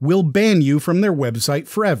run will ban you from their website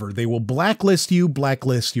forever. They will blacklist you,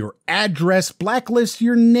 blacklist your address, blacklist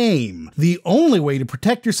your name. The only way to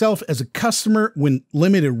protect yourself as a customer when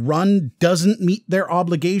limited run doesn't meet their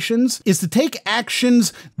obligations is to take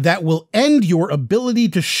actions that will end your ability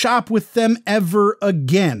to shop with them ever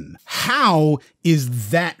again. How is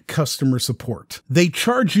that customer support? They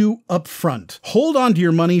charge you up front, hold on to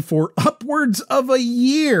your money for upwards of a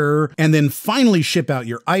year, and then finally ship out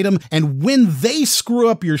your item. And when they screw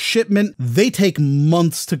up your shipment, they take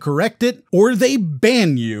months to correct it, or they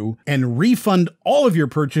ban you and refund all of your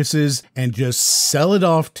purchases and just sell it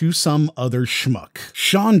off to some other schmuck.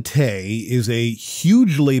 Shantae is a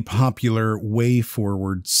hugely popular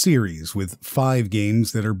WayForward series with 5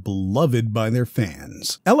 games that are beloved by their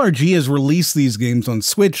fans. LRG has released these games on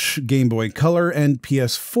Switch, Game Boy Color, and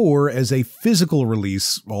PS4 as a physical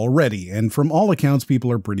release already, and from all accounts,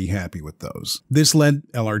 people are pretty happy with those. This led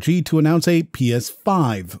LRG to announce a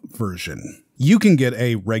PS5 version. You can get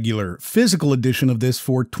a regular physical edition of this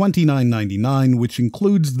for $29.99, which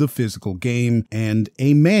includes the physical game and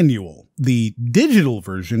a manual. The digital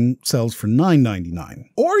version sells for $9.99.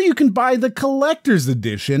 Or you can buy the collector's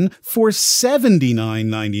edition for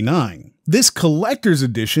 $79.99. This collector's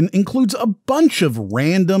edition includes a bunch of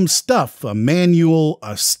random stuff: a manual,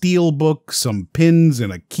 a steelbook, some pins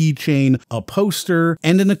and a keychain, a poster,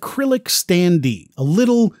 and an acrylic standee, a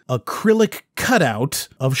little acrylic cutout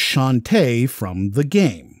of Shantae from the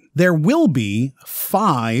game. There will be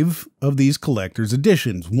 5 of these collector's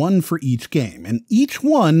editions, one for each game, and each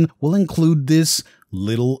one will include this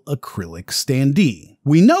little acrylic standee.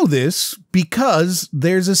 We know this because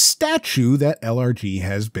there's a statue that LRG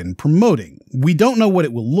has been promoting. We don't know what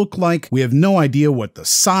it will look like, we have no idea what the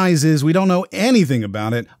size is, we don't know anything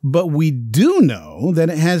about it, but we do know that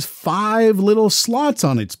it has 5 little slots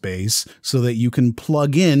on its base so that you can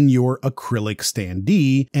plug in your acrylic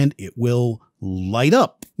standee and it will light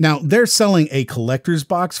up. Now, they're selling a collector's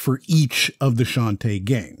box for each of the Shantae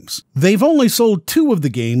games. They've only sold 2 of the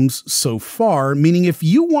games so far, meaning if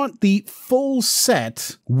you want the full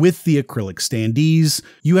set with the acrylic standees,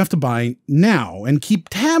 you have to buy now and keep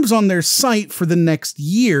tabs on their site for the next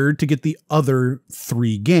year to get the other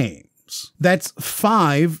 3 games. That's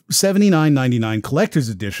 5 $79.99 collector's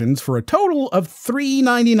editions for a total of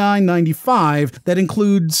 $399.95 that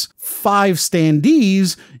includes 5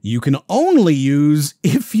 standees you can only use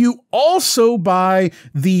if you also buy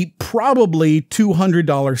the probably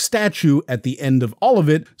 $200 statue at the end of all of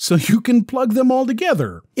it so you can plug them all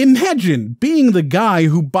together. Imagine being the guy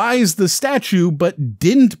who buys the statue but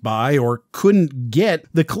didn't buy or couldn't get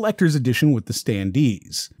the collector's edition with the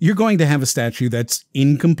standees. You're going to have a statue that's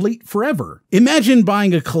incomplete forever. Imagine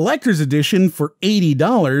buying a collector's edition for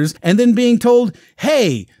 $80 and then being told,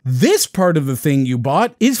 hey, this part of the thing you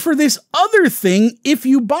bought is for this other thing if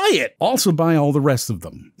you buy it. Also buy all the rest of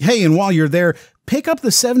them. Hey, and while you're there, pick up the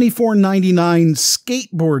 $74.99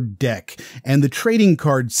 skateboard deck and the trading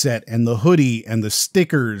card set and the hoodie and the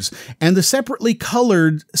stickers and the separately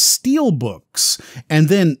colored steel books and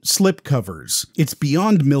then slip covers. It's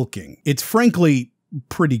beyond milking. It's frankly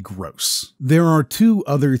pretty gross. There are two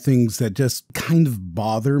other things that just kind of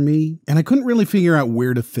bother me, and I couldn't really figure out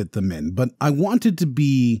where to fit them in, but I wanted to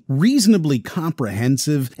be reasonably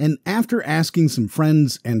comprehensive, and after asking some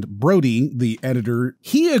friends and Brody, the editor,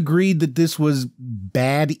 he agreed that this was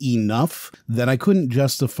bad enough that I couldn't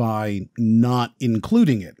justify not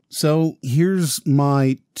including it. So here's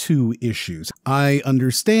my two issues. I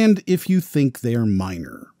understand if you think they are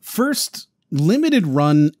minor. First, Limited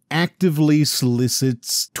Run actively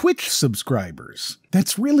solicits Twitch subscribers.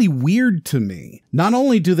 That's really weird to me. Not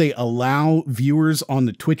only do they allow viewers on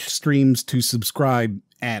the Twitch streams to subscribe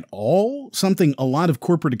at all, something a lot of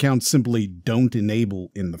corporate accounts simply don't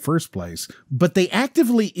enable in the first place, but they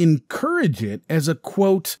actively encourage it as a,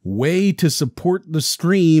 quote, way to support the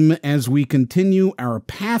stream as we continue our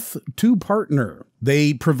path to partner.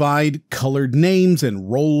 They provide colored names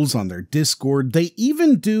and roles on their Discord. They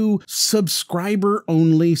even do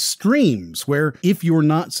subscriber-only streams, where if you're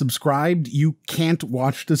not subscribed, you can't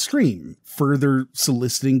watch the stream, further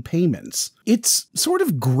soliciting payments. It's sort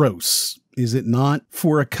of gross, is it not,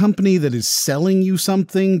 for a company that is selling you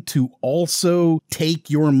something to also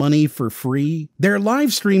take your money for free? Their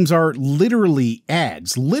live streams are literally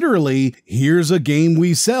ads. Literally, here's a game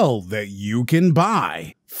we sell that you can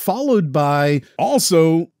buy, followed by,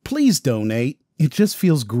 also, please donate. It just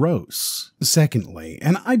feels gross. Secondly,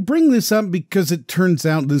 and I bring this up because it turns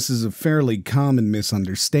out this is a fairly common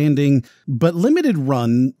misunderstanding, but Limited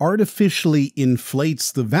Run artificially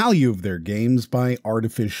inflates the value of their games by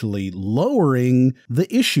artificially lowering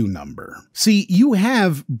the issue number. See, you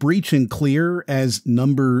have Breach and Clear as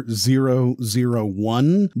number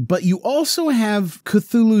 001, but you also have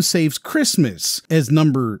Cthulhu Saves Christmas as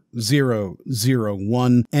number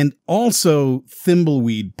 001, and also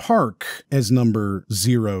Thimbleweed Park as number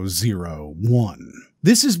 001.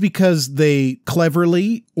 This is because they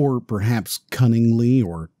cleverly, or perhaps cunningly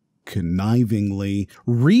or connivingly,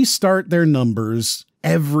 restart their numbers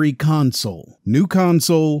every console. New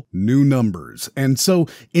console, new numbers. And so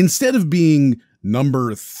instead of being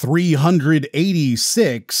number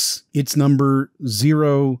 386, it's number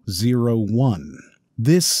 001.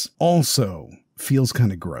 This also feels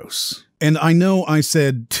kind of gross. And I know I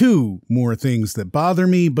said two more things that bother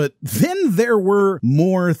me, but then there were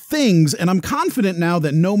more things, and I'm confident now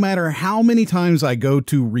that no matter how many times I go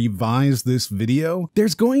to revise this video,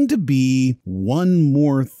 there's going to be one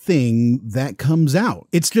more thing that comes out.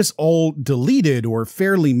 It's just all deleted or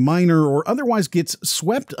fairly minor or otherwise gets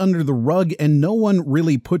swept under the rug, and no one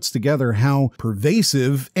really puts together how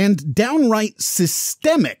pervasive and downright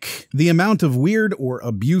systemic the amount of weird or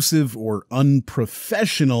abusive or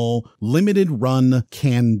unprofessional Limited Run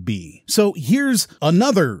can be. So here's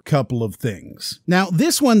another couple of things. Now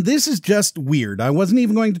this is just weird. I wasn't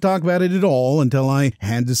even going to talk about it at all until I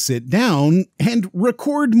had to sit down and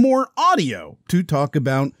record more audio to talk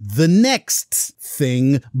about the next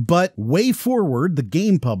thing. But WayForward, the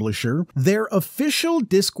game publisher, their official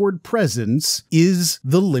Discord presence is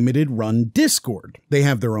the Limited Run Discord. They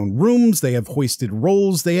have their own rooms, they have hoisted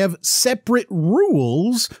roles, they have separate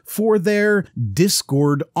rules for their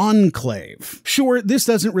Discord enclave. Sure, this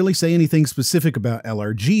doesn't really say anything specific about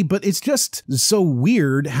LRG, but it's just so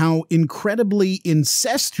weird how incredibly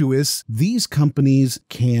incestuous these companies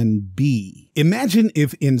can be. Imagine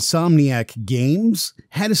if Insomniac Games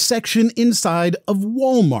had a section inside of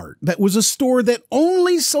Walmart that was a store that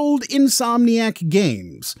only sold Insomniac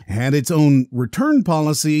games, had its own return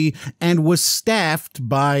policy, and was staffed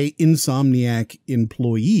by Insomniac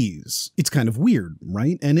employees. It's kind of weird,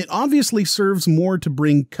 right? And it obviously serves more to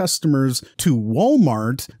bring customers to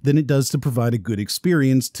Walmart than it does to provide a good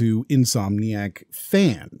experience to Insomniac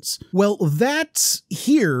fans. Well, that's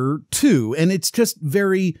here too, and it's just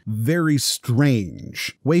very, very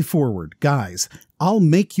strange. WayForward, guys, I'll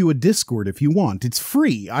make you a Discord if you want. It's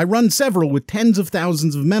free. I run several with tens of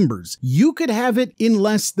thousands of members. You could have it in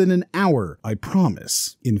less than an hour, I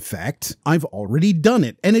promise. In fact, I've already done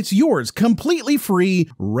it, and it's yours, completely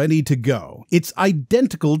free, ready to go. It's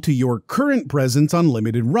identical to your current presence on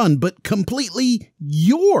Limited Run, but completely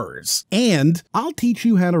yours. And I'll teach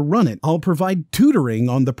you how to run it. I'll provide tutoring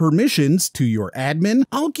on the permissions to your admin.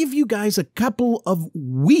 I'll give you guys a couple of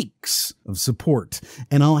weeks of support,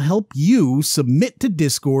 and I'll help you submit to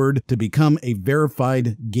Discord to become a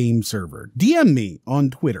verified game server. DM me on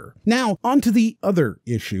Twitter. Now, on to the other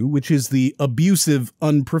issue, which is the abusive,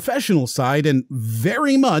 unprofessional side, and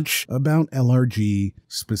very much about LRG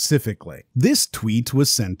specifically. This tweet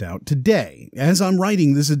was sent out today, as I'm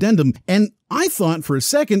writing this addendum, and I thought for a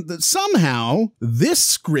second that somehow this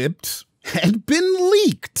script had been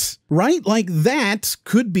leaked, right? Like that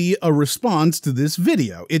could be a response to this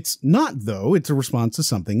video. It's not, though. It's a response to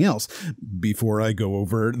something else. Before I go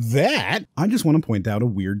over that, I just want to point out a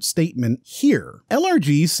weird statement here.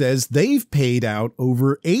 LRG says they've paid out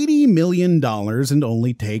over $80 million and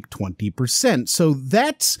only take 20%. So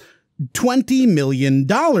that's $20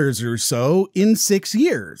 million or so in 6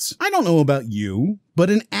 years. I don't know about you, but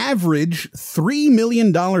an average $3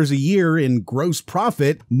 million a year in gross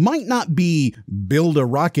profit might not be build a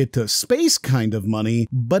rocket to space kind of money,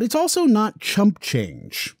 but it's also not chump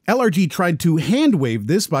change. LRG tried to hand-wave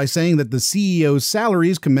this by saying that the CEO's salary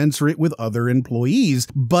is commensurate with other employees,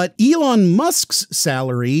 but Elon Musk's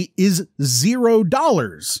salary is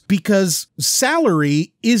 $0 because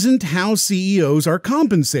salary isn't how CEOs are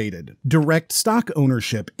compensated. Direct stock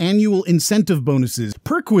ownership, annual incentive bonuses,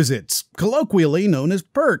 perquisites, colloquially known as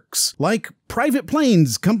perks, like private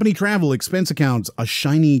planes, company travel, expense accounts, a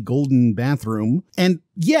shiny golden bathroom, and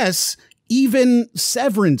yes, even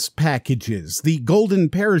severance packages, the golden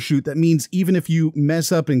parachute that means even if you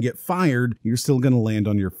mess up and get fired, you're still going to land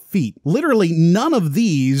on your feet. Literally, none of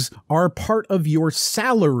these are part of your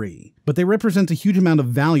salary, but they represent a huge amount of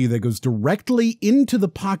value that goes directly into the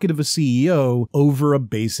pocket of a CEO over a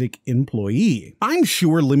basic employee. I'm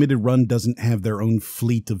sure Limited Run doesn't have their own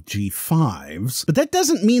fleet of G5s, but that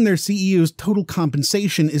doesn't mean their CEO's total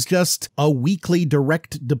compensation is just a weekly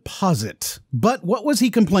direct deposit. But what was he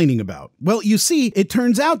complaining about? Well, you see, it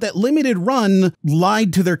turns out that Limited Run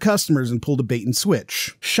lied to their customers and pulled a bait and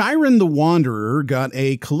switch. Chiron the Wanderer got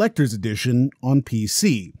a collector's edition on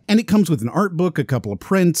PC, and it comes with an art book, a couple of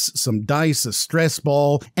prints, some dice, a stress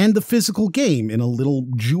ball, and the physical game in a little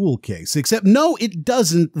jewel case. Except no, it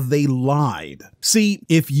doesn't. They lied. See,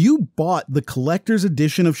 if you bought the collector's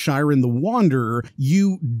edition of Chiron the Wanderer,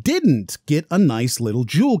 you didn't get a nice little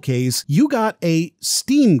jewel case. You got a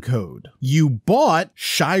Steam code. You bought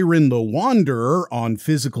Chiron the Wanderer on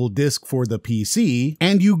physical disc for the PC,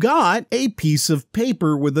 and you got a piece of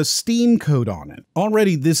paper with a Steam code on it.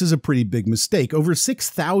 Already, this is a pretty big mistake. Over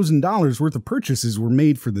 $6,000 worth of purchases were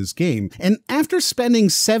made for this game, and after spending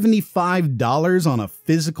 $75 on a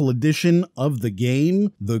physical edition of the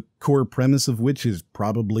game, the core premise of which is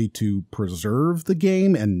probably to preserve the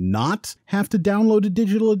game and not have to download a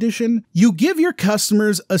digital edition, you give your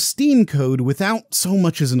customers a Steam code without so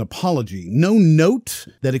much as an apology. No note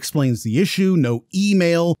that explains the issue, no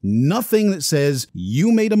email, nothing that says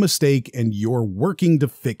you made a mistake and you're working to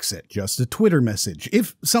fix it. Just a Twitter message,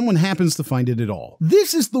 if someone happens to find it at all.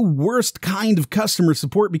 This is the worst kind of customer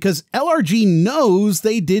support because LRG knows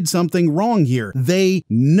they did something wrong here. They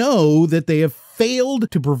know that they have failed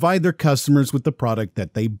to provide their customers with the product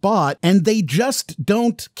that they bought, and they just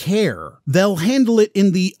don't care. They'll handle it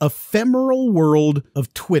in the ephemeral world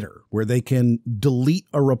of Twitter, where they can delete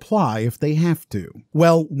a reply if they have to.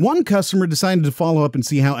 Well, one customer decided to follow up and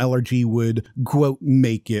see how LRG would, quote,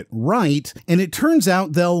 make it right, and it turns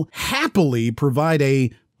out they'll happily provide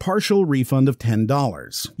a partial refund of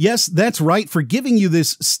 $10. Yes, that's right, for giving you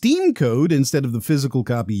this Steam code instead of the physical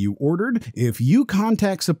copy you ordered. If you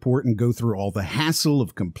contact support and go through all the hassle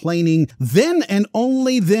of complaining, then and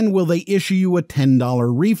only then will they issue you a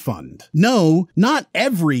 $10 refund. No, not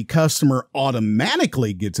every customer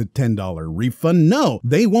automatically gets a $10 refund. No,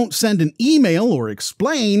 they won't send an email or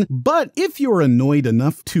explain, but if you're annoyed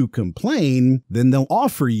enough to complain, then they'll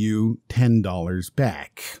offer you $10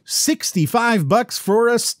 back. $65 for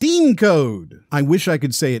a Steam code. I wish I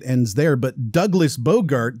could say it ends there, but Douglas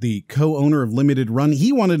Bogart, the co-owner of Limited Run,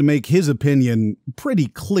 he wanted to make his opinion pretty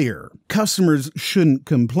clear. Customers shouldn't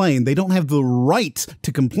complain. They don't have the right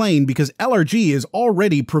to complain because LRG is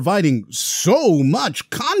already providing so much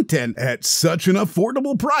content at such an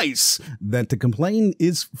affordable price that to complain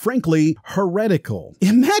is frankly heretical.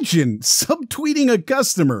 Imagine subtweeting a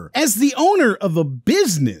customer as the owner of a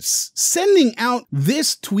business, sending out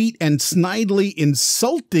this tweet and snidely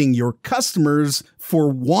insulting your customers for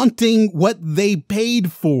wanting what they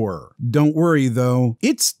paid for. Don't worry though,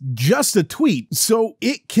 it's just a tweet, so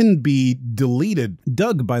it can be deleted.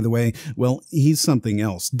 Doug, by the way, well, he's something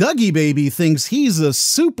else. Dougie Baby thinks he's a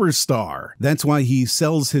superstar. That's why he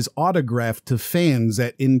sells his autograph to fans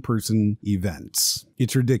at in-person events.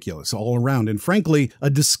 It's ridiculous all around, and frankly, a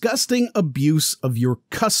disgusting abuse of your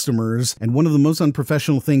customers, and one of the most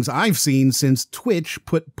unprofessional things I've seen since Twitch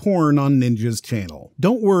put porn on Ninja's channel.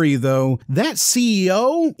 Don't worry though, that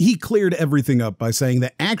CEO, he cleared everything up by saying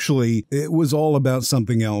that actually it was all about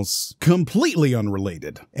something else completely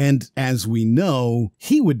unrelated. And as we know,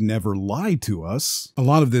 he would never lie to us. A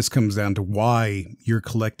lot of this comes down to why you're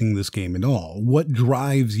collecting this game at all. What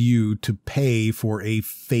drives you to pay for a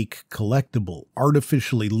fake collectible,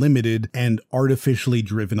 artificially limited and artificially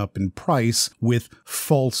driven up in price with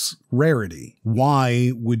false rarity?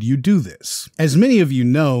 Why would you do this? As many of you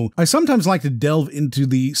know, I sometimes like to delve into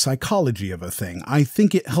the psychology of a thing. I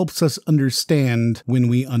think it helps us understand when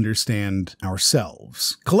we understand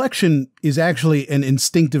ourselves. Collection is actually an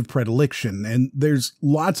instinctive predilection, and there's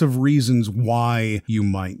lots of reasons why you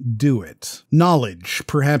might do it. Knowledge.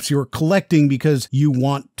 Perhaps you're collecting because you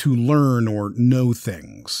want to learn or know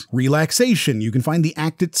things. Relaxation. You can find the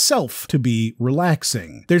act itself to be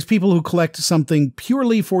relaxing. There's people who collect something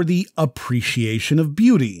purely for the appreciation of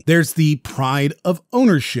beauty. There's the pride of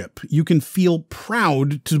ownership. You can feel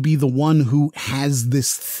proud to be the one who has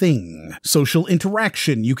this thing. Social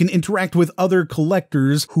interaction. You can interact with other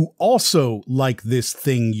collectors who also like this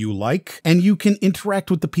thing you like, and you can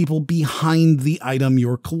interact with the people behind the item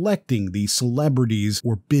you're collecting, the celebrities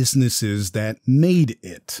or businesses that made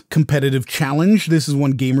it. Competitive challenge. This is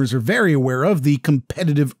one gamers are very aware of, the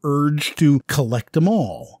competitive urge to collect them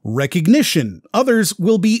all. Recognition. Others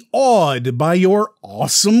will be awed by your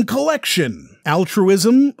awesome collection.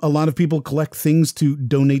 Altruism. A lot of people collect things to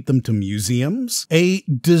donate them to museums. A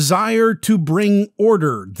desire to bring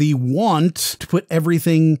order. The want to put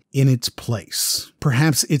everything in its place.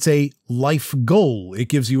 Perhaps it's a life goal. It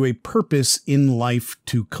gives you a purpose in life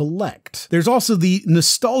to collect. There's also the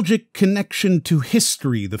nostalgic connection to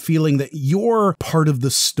history, the feeling that you're part of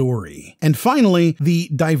the story. And finally,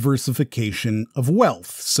 the diversification of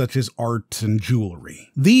wealth, such as art and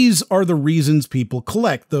jewelry. These are the reasons people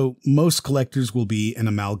collect, though most collectors will be an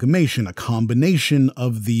amalgamation, a combination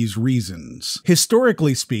of these reasons.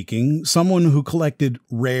 Historically speaking, someone who collected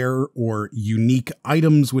rare or unique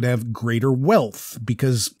items would have greater wealth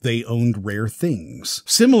because they owned rare things.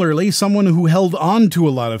 Similarly, someone who held on to a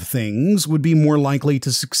lot of things would be more likely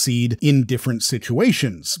to succeed in different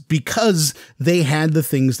situations because they had the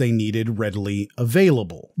things they needed readily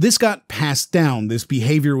available. This got passed down. This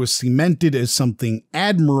behavior was cemented as something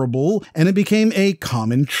admirable, and it became a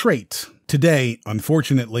common trait. Today,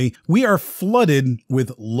 unfortunately, we are flooded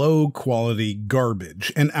with low-quality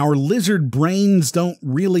garbage, and our lizard brains don't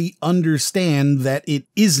really understand that it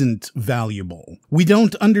isn't valuable. We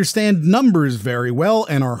don't understand numbers very well,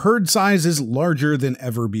 and our herd size is larger than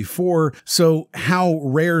ever before, so how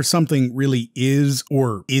rare something really is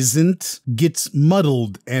or isn't gets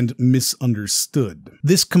muddled and misunderstood.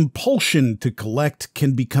 This compulsion to collect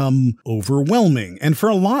can become overwhelming, and for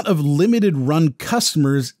a lot of limited-run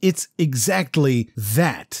customers, it's exactly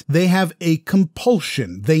that. They have a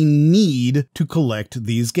compulsion. They need to collect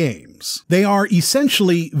these games. They are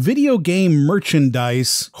essentially video game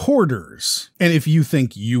merchandise hoarders. And if you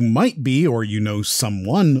think you might be, or you know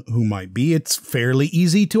someone who might be, it's fairly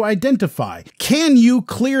easy to identify. Can you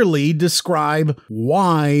clearly describe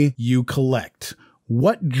why you collect?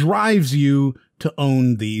 What drives you to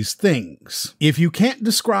own these things? If you can't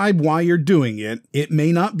describe why you're doing it, it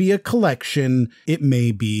may not be a collection, it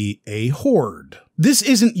may be a hoard. This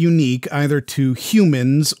isn't unique either to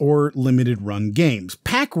humans or limited-run games.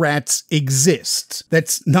 Pack rats exist.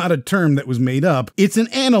 That's not a term that was made up. It's an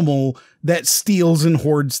animal that steals and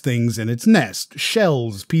hoards things in its nest.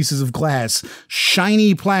 Shells, pieces of glass,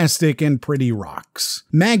 shiny plastic, and pretty rocks.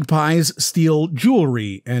 Magpies steal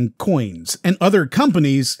jewelry and coins. And other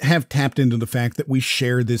companies have tapped into the fact that we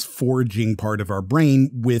share this foraging part of our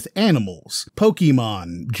brain with animals.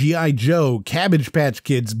 Pokemon, G.I. Joe, Cabbage Patch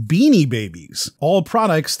Kids, Beanie Babies. All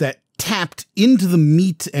products that tapped into the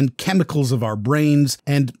meat and chemicals of our brains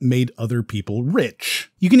and made other people rich.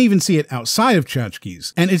 You can even see it outside of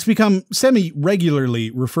tchotchkes, and it's become semi-regularly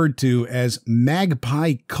referred to as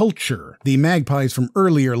magpie culture, the magpies from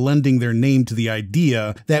earlier lending their name to the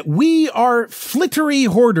idea that we are flittery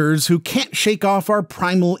hoarders who can't shake off our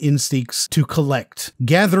primal instincts to collect,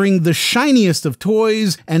 gathering the shiniest of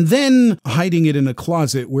toys and then hiding it in a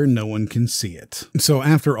closet where no one can see it. So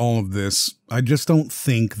after all of this, I just don't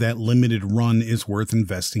think that limited run is worth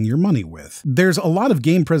investing your money with. There's a lot of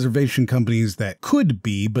game preservation companies that could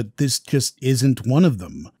be, but this just isn't one of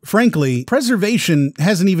them. Frankly, preservation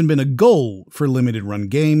hasn't even been a goal for limited run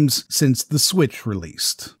games since the Switch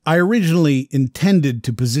released. I originally intended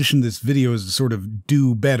to position this video as a sort of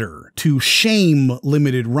do better, to shame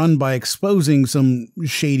Limited Run by exposing some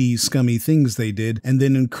shady, scummy things they did, and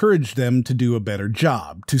then encourage them to do a better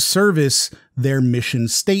job, to service their mission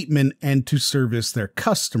statement and to service their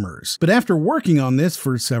customers. But after working on this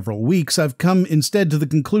for several weeks, I've come instead to the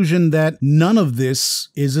conclusion that none of this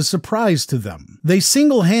is a surprise to them. They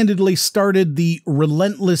single-handedly started the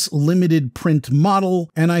relentless limited print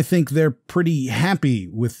model, and I think they're pretty happy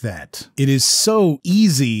with that. It is so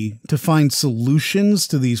easy to find solutions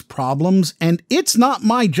to these problems, and it's not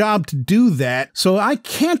my job to do that, so I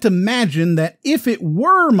can't imagine that if it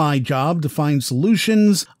were my job to find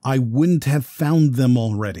solutions, I wouldn't have found them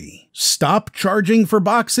already. Stop charging for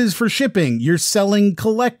boxes for shipping. You're selling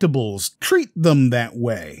collectibles. Treat them that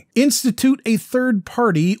way. Institute a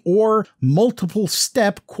third-party or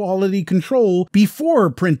multiple-step quality control before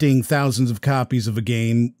printing thousands of copies of a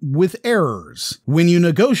game with errors. When you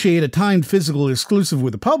negotiate a timed physical exclusive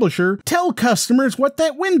with a publisher, tell customers what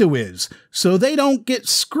that window is, so they don't get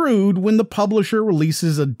screwed when the publisher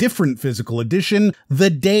releases a different physical edition the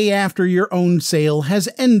day after your own sale has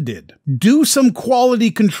ended. Do some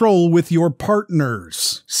quality control with your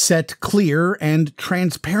partners. Set clear and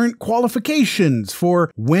transparent qualifications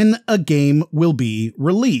for when a game will be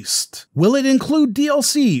released. Will it include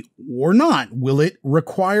DLC or not? Will it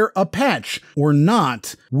require a patch or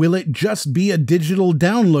not? Will it just be a digital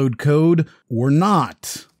download code or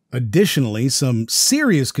not? Additionally, some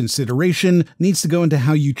serious consideration needs to go into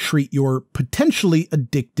how you treat your potentially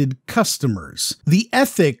addicted customers. The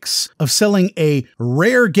ethics of selling a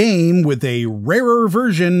rare game with a rarer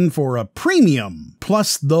version for a premium,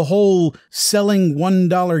 plus the whole selling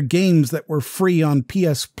 $1 games that were free on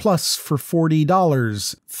PS Plus for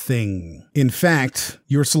 $40 thing. In fact,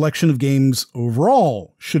 your selection of games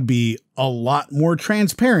overall should be a lot more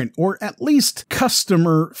transparent, or at least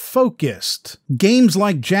customer-focused. Games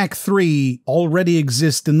like Jak 3 already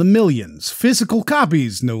exist in the millions, physical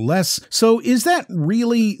copies no less, so is that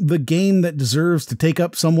really the game that deserves to take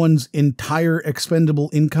up someone's entire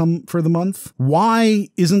expendable income for the month? Why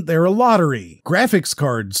isn't there a lottery? Graphics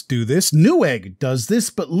cards do this, Newegg does this,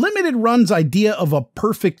 but Limited Run's idea of a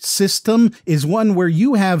perfect system is one where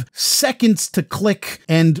you have seconds to click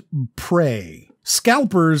and pray.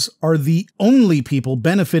 Scalpers are the only people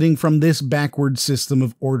benefiting from this backward system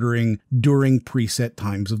of ordering during preset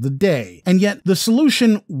times of the day. And yet the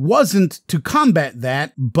solution wasn't to combat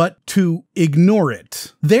that, but to ignore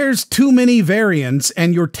it. There's too many variants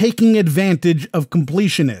and you're taking advantage of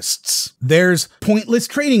completionists. There's pointless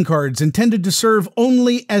trading cards intended to serve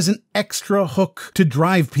only as an extra hook to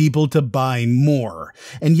drive people to buy more.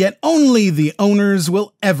 And yet only the owners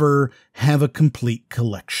will ever have a complete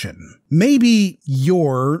collection. Maybe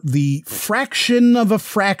you're the fraction of a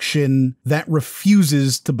fraction that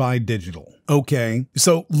refuses to buy digital. Okay,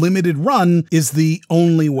 so Limited Run is the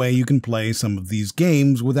only way you can play some of these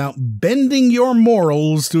games without bending your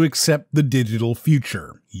morals to accept the digital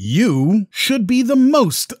future. You should be the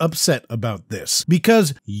most upset about this,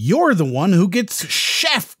 because you're the one who gets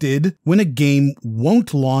shafted when a game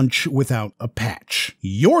won't launch without a patch.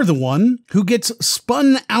 You're the one who gets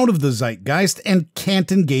spun out of the zeitgeist and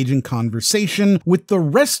can't engage in conversation with the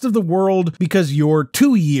rest of the world because you're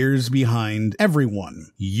 2 years behind everyone.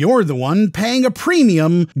 You're the one paying a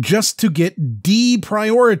premium just to get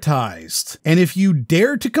deprioritized. And if you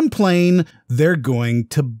dare to complain, they're going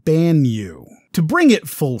to ban you. To bring it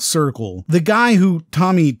full circle, the guy who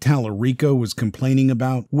Tommy Tallarico was complaining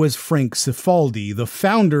about was Frank Cifaldi, the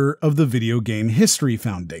founder of the Video Game History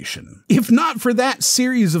Foundation. If not for that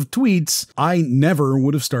series of tweets, I never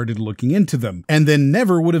would have started looking into them, and then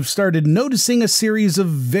never would have started noticing a series of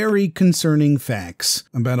very concerning facts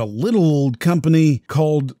about a little old company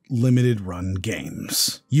called Limited Run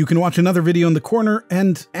Games. You can watch another video in the corner,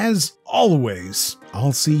 and as always,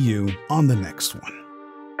 I'll see you on the next one.